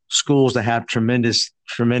schools that have tremendous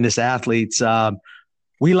athletes.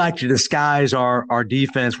 We like to disguise our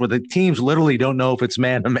defense where the teams literally don't know if it's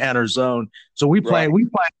man to man or zone. So we play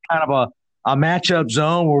kind of a matchup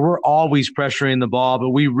zone where we're always pressuring the ball, but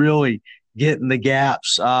we really get in the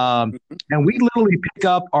gaps. And we literally pick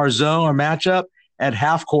up our zone or matchup at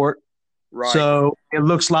half court. Right. So it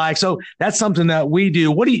looks like, so that's something that we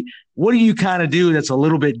do. What do you kind of do that's a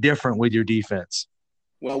little bit different with your defense?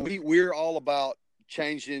 Well, we're all about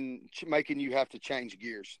making you have to change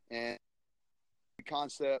gears. And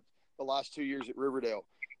concept the last 2 years at Riverdale,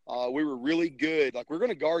 we were really good. Like, we're going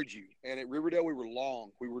to guard you. And at Riverdale, we were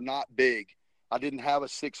long. We were not big. I didn't have a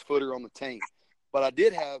 6-footer on the team, but I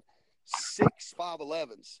did have 6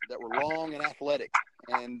 5'11s that were long and athletic.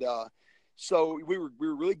 And so we were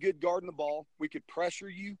really good guarding the ball. We could pressure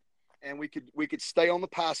you, and we could stay on the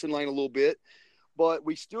passing lane a little bit, but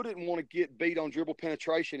we still didn't want to get beat on dribble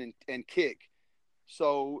penetration and kick.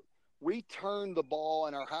 So we turned the ball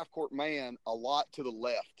in our half-court man a lot to the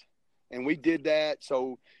left, and we did that.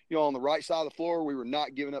 So, on the right side of the floor, we were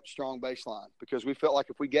not giving up strong baseline, because we felt like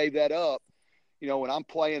if we gave that up, when I'm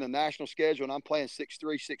playing a national schedule and I'm playing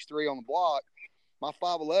 6'3" on the block, my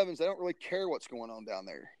 5'11s, they don't really care what's going on down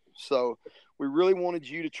there. So we really wanted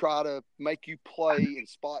you to try to make you play in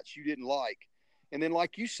spots you didn't like. And then,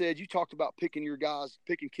 like you said, you talked about picking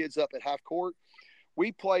kids up at half court.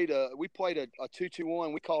 We played a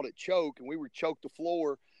 2-2-1. We called it choke, and we would choke the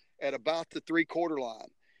floor at about the 3-quarter line.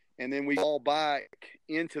 And then we all back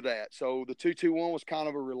into that. So the 2-2-1 was kind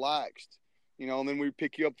of a relaxed, and then we would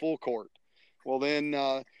pick you up full court. Well, then,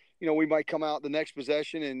 we might come out the next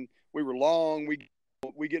possession and we were long.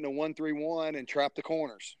 We get in a 1-3-1 and trap the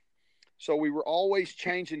corners. So we were always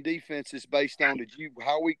changing defenses based on, did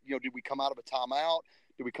we come out of a timeout?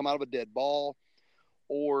 Did we come out of a dead ball?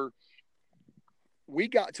 Or we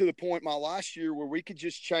got to the point my last year where we could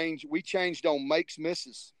just change. We changed on makes,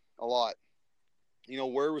 misses a lot.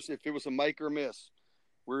 If it was a make or miss,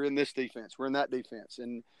 we're in this defense, we're in that defense.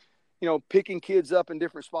 And, picking kids up in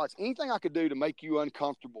different spots, anything I could do to make you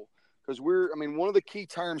uncomfortable. Because one of the key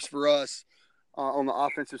terms for us on the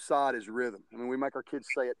offensive side is rhythm. We make our kids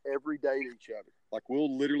say it every day to each other. Like,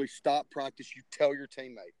 we'll literally stop practice. You tell your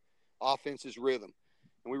teammate, offense is rhythm.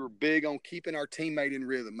 And we were big on keeping our teammate in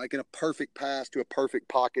rhythm, making a perfect pass to a perfect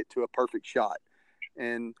pocket to a perfect shot.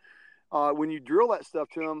 And when you drill that stuff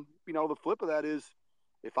to them, the flip of that is,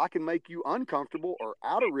 if I can make you uncomfortable or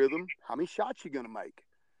out of rhythm, how many shots you going to make?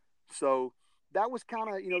 So that was kind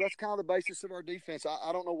of, that's kind of the basis of our defense.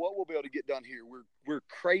 I don't know what we'll be able to get done here. We're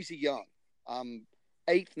crazy young.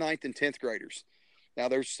 8th, 9th, and 10th graders. Now,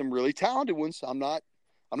 there's some really talented ones. I'm not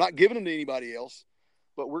giving them to anybody else,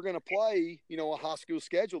 but we're going to play, a high school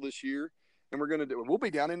schedule this year, and we'll be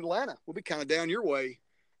down in Atlanta. We'll be kind of down your way,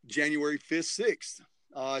 January 5th, 6th,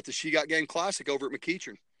 at the She Got Game Classic over at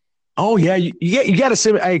McEachern. Oh yeah, you got to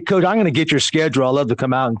send. Hey, Coach, I'm going to get your schedule. I'd love to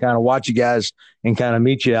come out and kind of watch you guys and kind of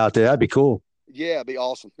meet you out there. That'd be cool. Yeah, it'd be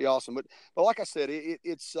awesome. But like I said,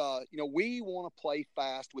 it's we want to play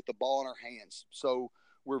fast with the ball in our hands. So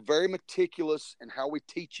we're very meticulous in how we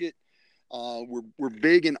teach it. We're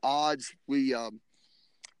big in odds. We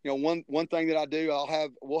one thing that I do,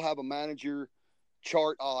 we'll have a manager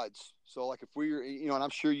chart odds. So like if we're and I'm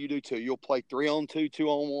sure you do too. You'll play 3-on-2,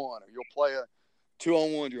 2-on-1, or you'll play a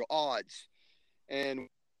 2-on-1 drill odds. And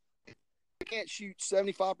if we can't shoot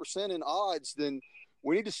 75% in odds, then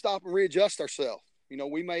we need to stop and readjust ourselves.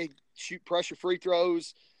 We may shoot pressure free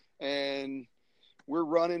throws, and we're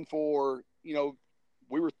running for,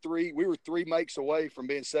 we were three makes away from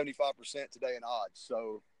being 75% today in odds.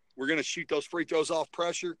 So we're going to shoot those free throws off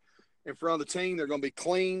pressure in front of the team. They're going to be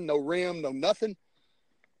clean, no rim, no nothing.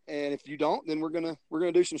 And if you don't, then we're going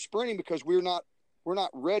to do some sprinting, because we're not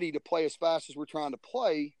ready to play as fast as we're trying to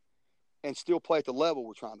play and still play at the level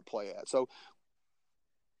we're trying to play at. So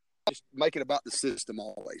just make it about the system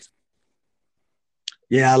always.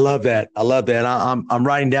 Yeah, I love that. I'm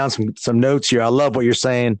writing down some notes here. I love what you're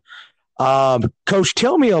saying. Coach,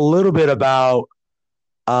 tell me a little bit about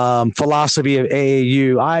philosophy of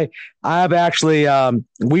AAU. I have actually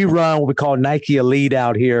we run what we call Nike Elite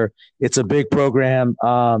out here. It's a big program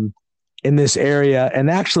in this area,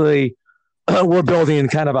 and actually we're building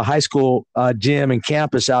kind of a high school gym and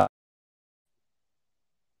campus out.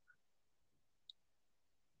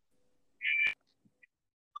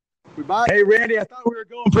 Hey, Randy, I thought we were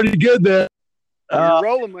going pretty good there. We were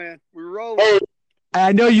rolling, man. We were rolling.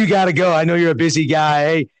 I know you got to go. I know you're a busy guy.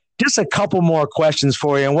 Hey, just a couple more questions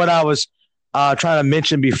for you. And what I was trying to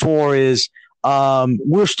mention before is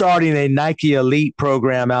we're starting a Nike Elite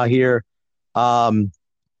program out here. And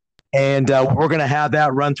we're going to have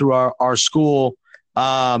that run through our school,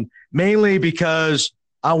 mainly because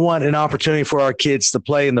I want an opportunity for our kids to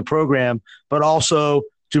play in the program, but also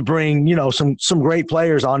to bring, some great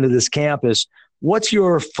players onto this campus. What's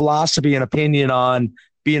your philosophy and opinion on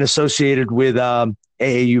being associated with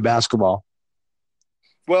AAU basketball?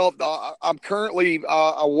 Well, I'm currently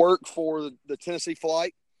I work for the Tennessee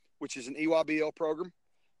Flight, which is an EYBL program.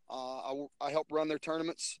 I help run their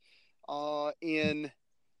tournaments in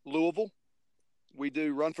Louisville. We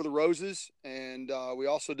do Run for the Roses, and we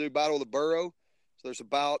also do Battle of the Borough. So there's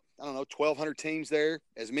about 1,200 teams there,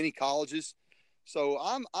 as many colleges. So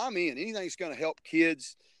I'm in. Anything that's going to help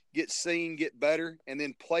kids get seen, get better, and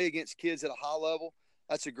then play against kids at a high level,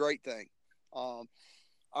 that's a great thing.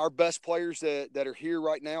 Our best players that are here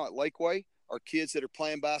right now at Lakeway are kids that are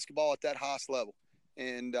playing basketball at that highest level.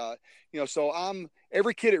 And, so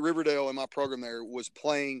every kid at Riverdale in my program there was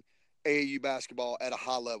playing AAU basketball at a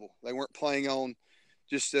high level. They weren't playing on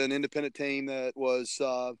just an independent team that was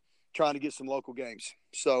trying to get some local games.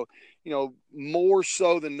 So, more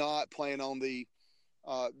so than not playing on the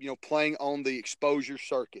exposure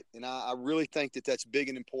circuit. And I really think that that's big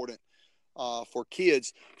and important for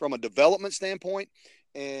kids from a development standpoint,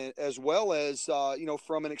 and as well as,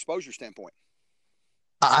 from an exposure standpoint.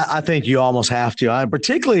 I think you almost have to.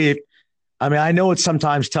 I know it's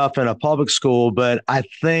sometimes tough in a public school, but I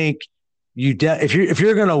think if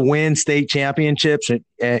you're going to win state championships,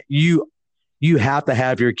 you have to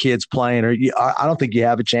have your kids playing, or I don't think you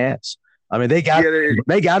have a chance. I mean, they got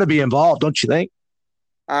to be involved, don't you think?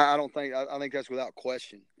 I don't think. I think that's without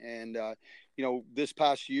question. And this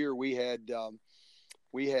past year we had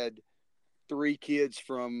 3 kids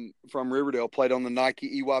from Riverdale played on the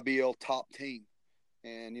Nike EYBL top team,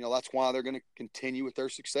 and that's why they're going to continue with their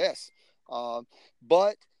success.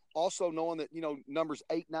 But also knowing that numbers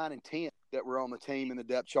 8, 9, and 10 that were on the team in the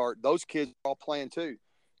depth chart, those kids are all playing too.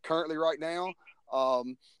 Currently, right now,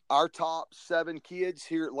 our top 7 kids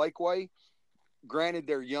here at Lakeway, granted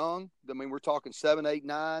they're young. I mean, we're talking 7, 8,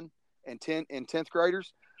 9, and 10th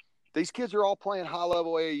graders. These kids are all playing high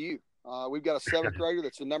level AAU. We've got a 7th grader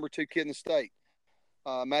that's the number 2 kid in the state.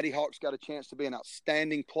 Maddie Hawk's got a chance to be an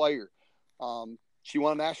outstanding player. She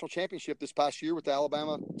won a national championship this past year with the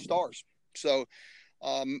Alabama Stars. So,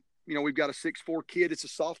 we've got a 6'4" kid. It's a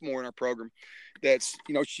sophomore in our program. That's,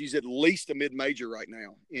 she's at least a mid-major right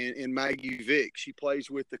now in Maggie Vick. She plays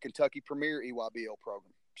with the Kentucky Premier EYBL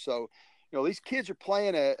program. So, these kids are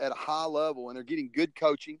playing at a high level, and they're getting good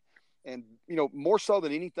coaching. And, more so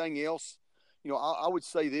than anything else, I would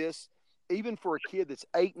say this, even for a kid that's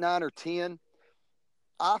 8, 9, or 10,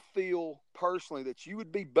 I feel personally that you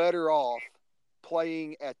would be better off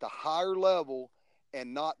playing at the higher level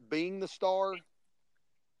and not being the star,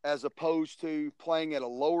 as opposed to playing at a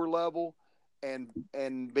lower level and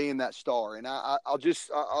being that star. And I'll just,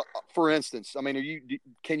 for instance, I mean,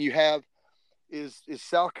 can you have is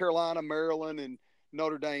South Carolina, Maryland, and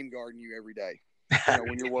Notre Dame guarding you every day,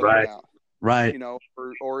 when you're working Right. out, Right.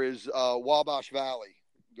 or is Wabash Valley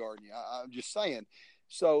guarding you. I'm just saying.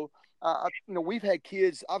 So, we've had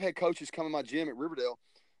kids. I've had coaches come in my gym at Riverdale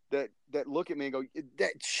that look at me and go,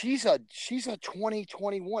 "That she's a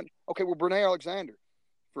 2021." Okay, well, Brene Alexander,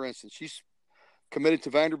 for instance, she's committed to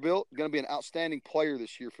Vanderbilt, going to be an outstanding player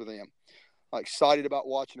this year for them. I'm excited about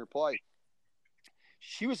watching her play.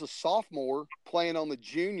 She was a sophomore playing on the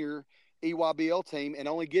junior EYBL team and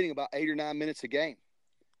only getting about 8 or 9 minutes a game.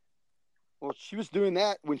 Well, she was doing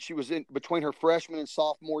that when she was in between her freshman and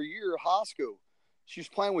sophomore year of high school. She was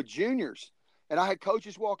playing with juniors. And I had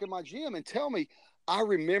coaches walk in my gym and tell me, I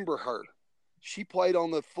remember her. She played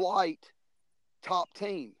on the flight top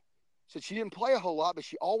team. Said she didn't play a whole lot, but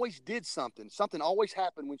she always did something. Something always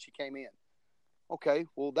happened when she came in. Okay,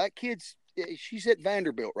 well, she's at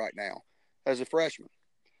Vanderbilt right now as a freshman.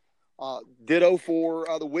 Ditto for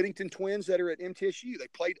the Whittington twins that are at MTSU. They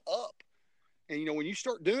played up. And, when you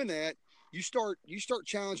start doing that, you start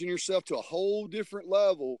challenging yourself to a whole different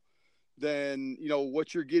level than,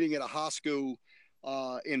 what you're getting at a high school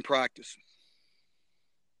in practice.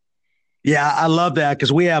 Yeah, I love that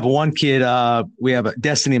because we have one kid, we have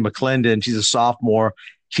Destiny McClendon. She's a sophomore.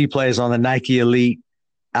 She plays on the Nike Elite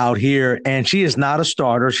out here, and she is not a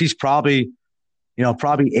starter. She's probably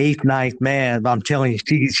eighth, ninth man. But I'm telling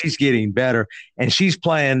you, she's getting better, and she's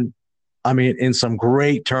playing, in some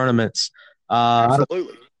great tournaments.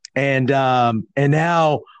 Absolutely. And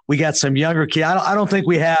now we got some younger kids. I don't think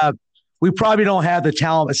we probably don't have the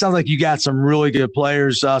talent. It sounds like you got some really good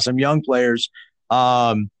players, some young players.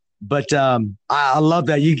 But I love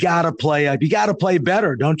that. You got to play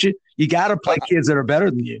better, don't you? You got to play kids that are better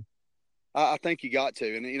than you. I think you got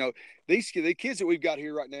to. And, the kids that we've got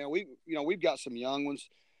here right now, we've got some young ones.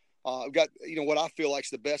 We've got, what I feel like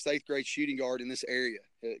is the best 8th grade shooting guard in this area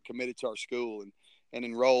committed to our school and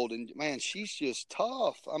enrolled. And, man, she's just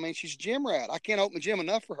tough. She's a gym rat. I can't open the gym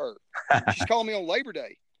enough for her. She's calling me on Labor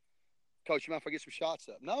Day. Coach, you mind if I get some shots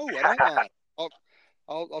up? No, I don't mind.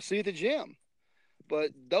 I'll see you at the gym.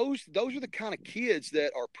 But those are the kind of kids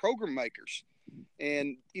that are program makers.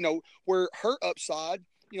 And, where her upside,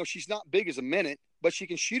 she's not big as a minute, but she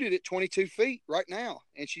can shoot it at 22 feet right now.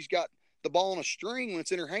 And she's got the ball on a string when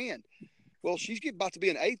it's in her hand. Well, she's about to be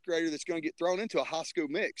an 8th grader that's going to get thrown into a high school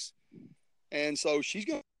mix. And so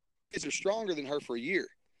kids are stronger than her for a year.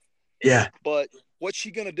 Yeah. But what's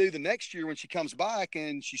she going to do the next year when she comes back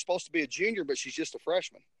and she's supposed to be a junior, but she's just a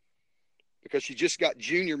freshman? Because she just got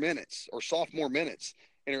junior minutes or sophomore minutes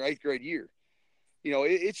in her 8th grade year.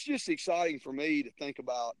 It's just exciting for me to think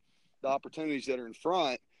about the opportunities that are in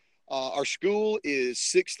front. Our school is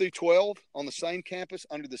 6 through 12 on the same campus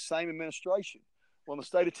under the same administration. Well, in the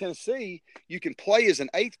state of Tennessee, you can play as an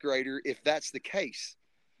 8th grader if that's the case.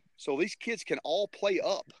 So these kids can all play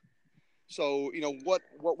up. So,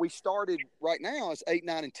 what we started right now is 8,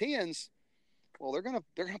 9, and 10s. Well, they're gonna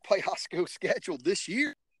play high school schedule this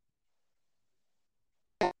year.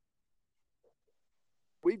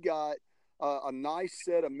 We've got a nice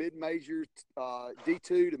set of mid-major D2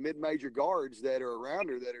 to mid-major guards that are around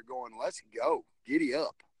her that are going, let's go, giddy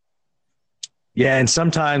up. Yeah, and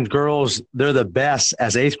sometimes girls, they're the best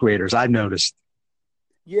as 8th graders, I've noticed.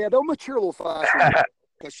 Yeah, they'll mature a little faster. No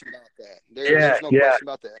question about that. There's no question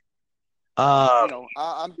about that.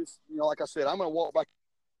 I'm just, like I said, I'm going to walk back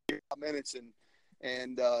 5 minutes,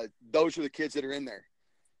 and those are the kids that are in there.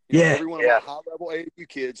 Every one of my high-level AAU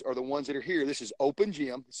kids are the ones that are here. This is open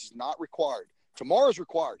gym. This is not required. Tomorrow's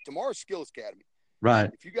required. Tomorrow's Skills Academy. Right.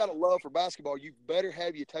 If you got a love for basketball, you better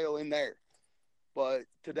have your tail in there. But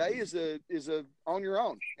today is a on your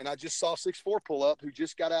own. And I just saw 6'4" pull up who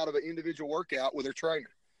just got out of an individual workout with her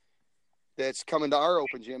trainer that's coming to our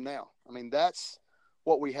open gym now. That's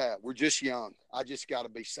what we have. We're just young. I just got to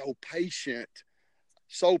be so patient.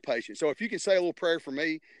 So patient. So if you can say a little prayer for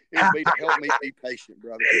me, it would be to help me be patient,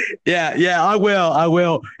 brother. Yeah, I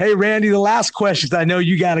will. Hey, Randy, the last question. I know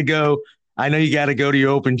you got to go. To your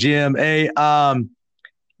open gym. Hey,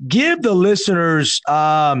 give the listeners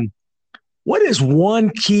what is one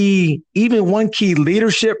key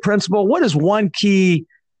leadership principle? What is one key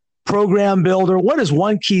program builder? What is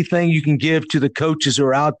one key thing you can give to the coaches who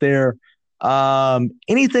are out there?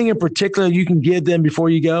 Anything in particular you can give them before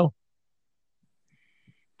you go?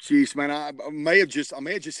 Jeez, man, I may have just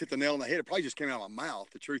hit the nail on the head. It probably just came out of my mouth,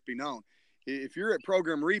 the truth be known. If you're at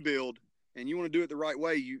program rebuild and you want to do it the right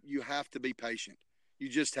way, you have to be patient. You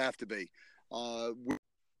just have to be.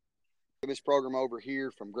 This program over here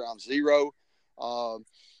from ground zero.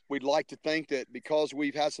 We'd like to think that because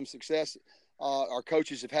we've had some success, our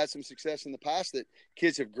coaches have had some success in the past that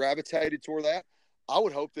kids have gravitated toward that. I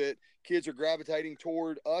would hope that kids are gravitating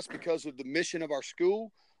toward us because of the mission of our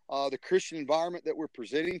school, the Christian environment that we're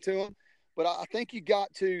presenting to them. But I think you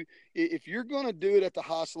got to, if you're going to do it at the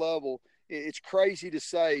highest level, it's crazy to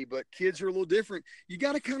say, but kids are a little different. You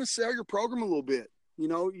got to kind of sell your program a little bit. You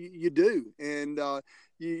know, you do. And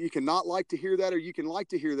you can not like to hear that, or you can like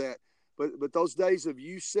to hear that. But those days of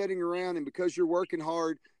you sitting around and because you're working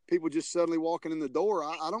hard, people just suddenly walking in the door,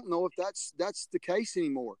 I don't know if that's the case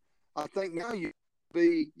anymore. I think now you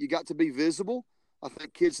got to be visible. I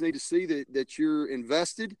think kids need to see that you're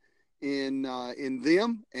invested in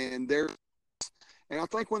them and their. And I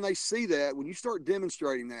think when they see that, when you start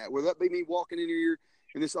demonstrating that, whether that be me walking in here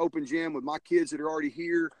in this open gym with my kids that are already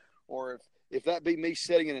here, or if that be me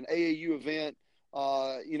sitting in an AAU event,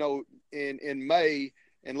 you know, in May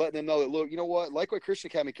and letting them know that, look, you know what, Lakeway Christian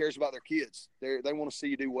Academy cares about their kids. They want to see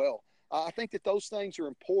you do well. I think that those things are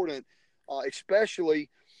important, especially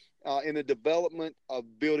in the development of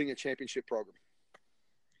building a championship program.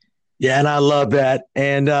 Yeah, and I love that.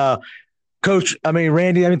 And Coach,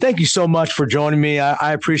 Randy, thank you so much for joining me.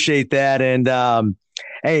 I appreciate that. And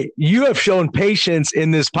hey, you have shown patience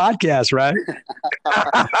in this podcast, right?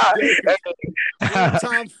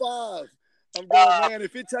 Time 5. I'm going, man,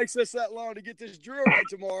 if it takes us that long to get this drill right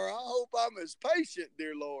tomorrow, I hope I'm as patient,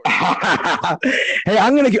 dear Lord. Hey,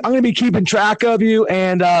 I'm gonna be keeping track of you,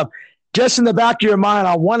 and just in the back of your mind,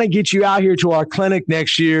 I want to get you out here to our clinic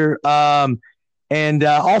next year, and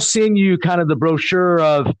I'll send you kind of the brochure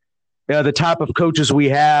of the type of coaches we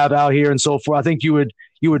have out here and so forth. I think you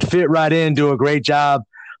would fit right in, do a great job.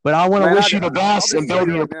 But I want to wish you the best and build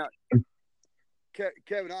your.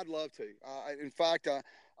 Kevin, I'd love to. In fact,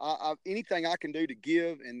 anything I can do to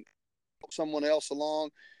give and help someone else along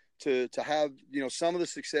to have, you know, some of the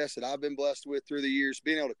success that I've been blessed with through the years,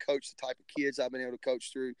 being able to coach the type of kids I've been able to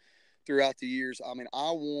coach throughout the years.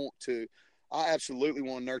 I absolutely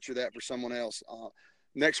want to nurture that for someone else.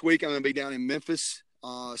 Next week, I'm going to be down in Memphis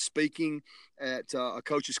speaking at a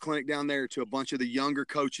coach's clinic down there to a bunch of the younger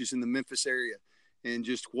coaches in the Memphis area and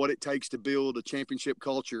just what it takes to build a championship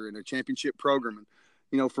culture and a championship program. And,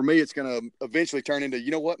 you know, for me, it's going to eventually turn into,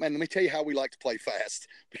 you know what, man, let me tell you how we like to play fast,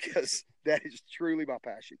 because that is truly my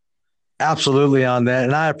passion. Absolutely on that.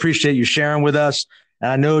 And I appreciate you sharing with us.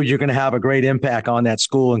 And I know you're going to have a great impact on that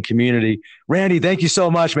school and community. Randy, thank you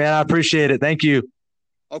so much, man. I appreciate it. Thank you.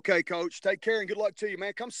 Okay, Coach. Take care and good luck to you,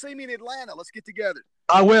 man. Come see me in Atlanta. Let's get together.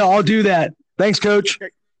 I will. I'll do that. Thanks, Coach.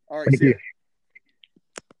 Okay. All right. Thank See you.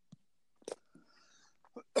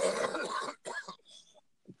 you.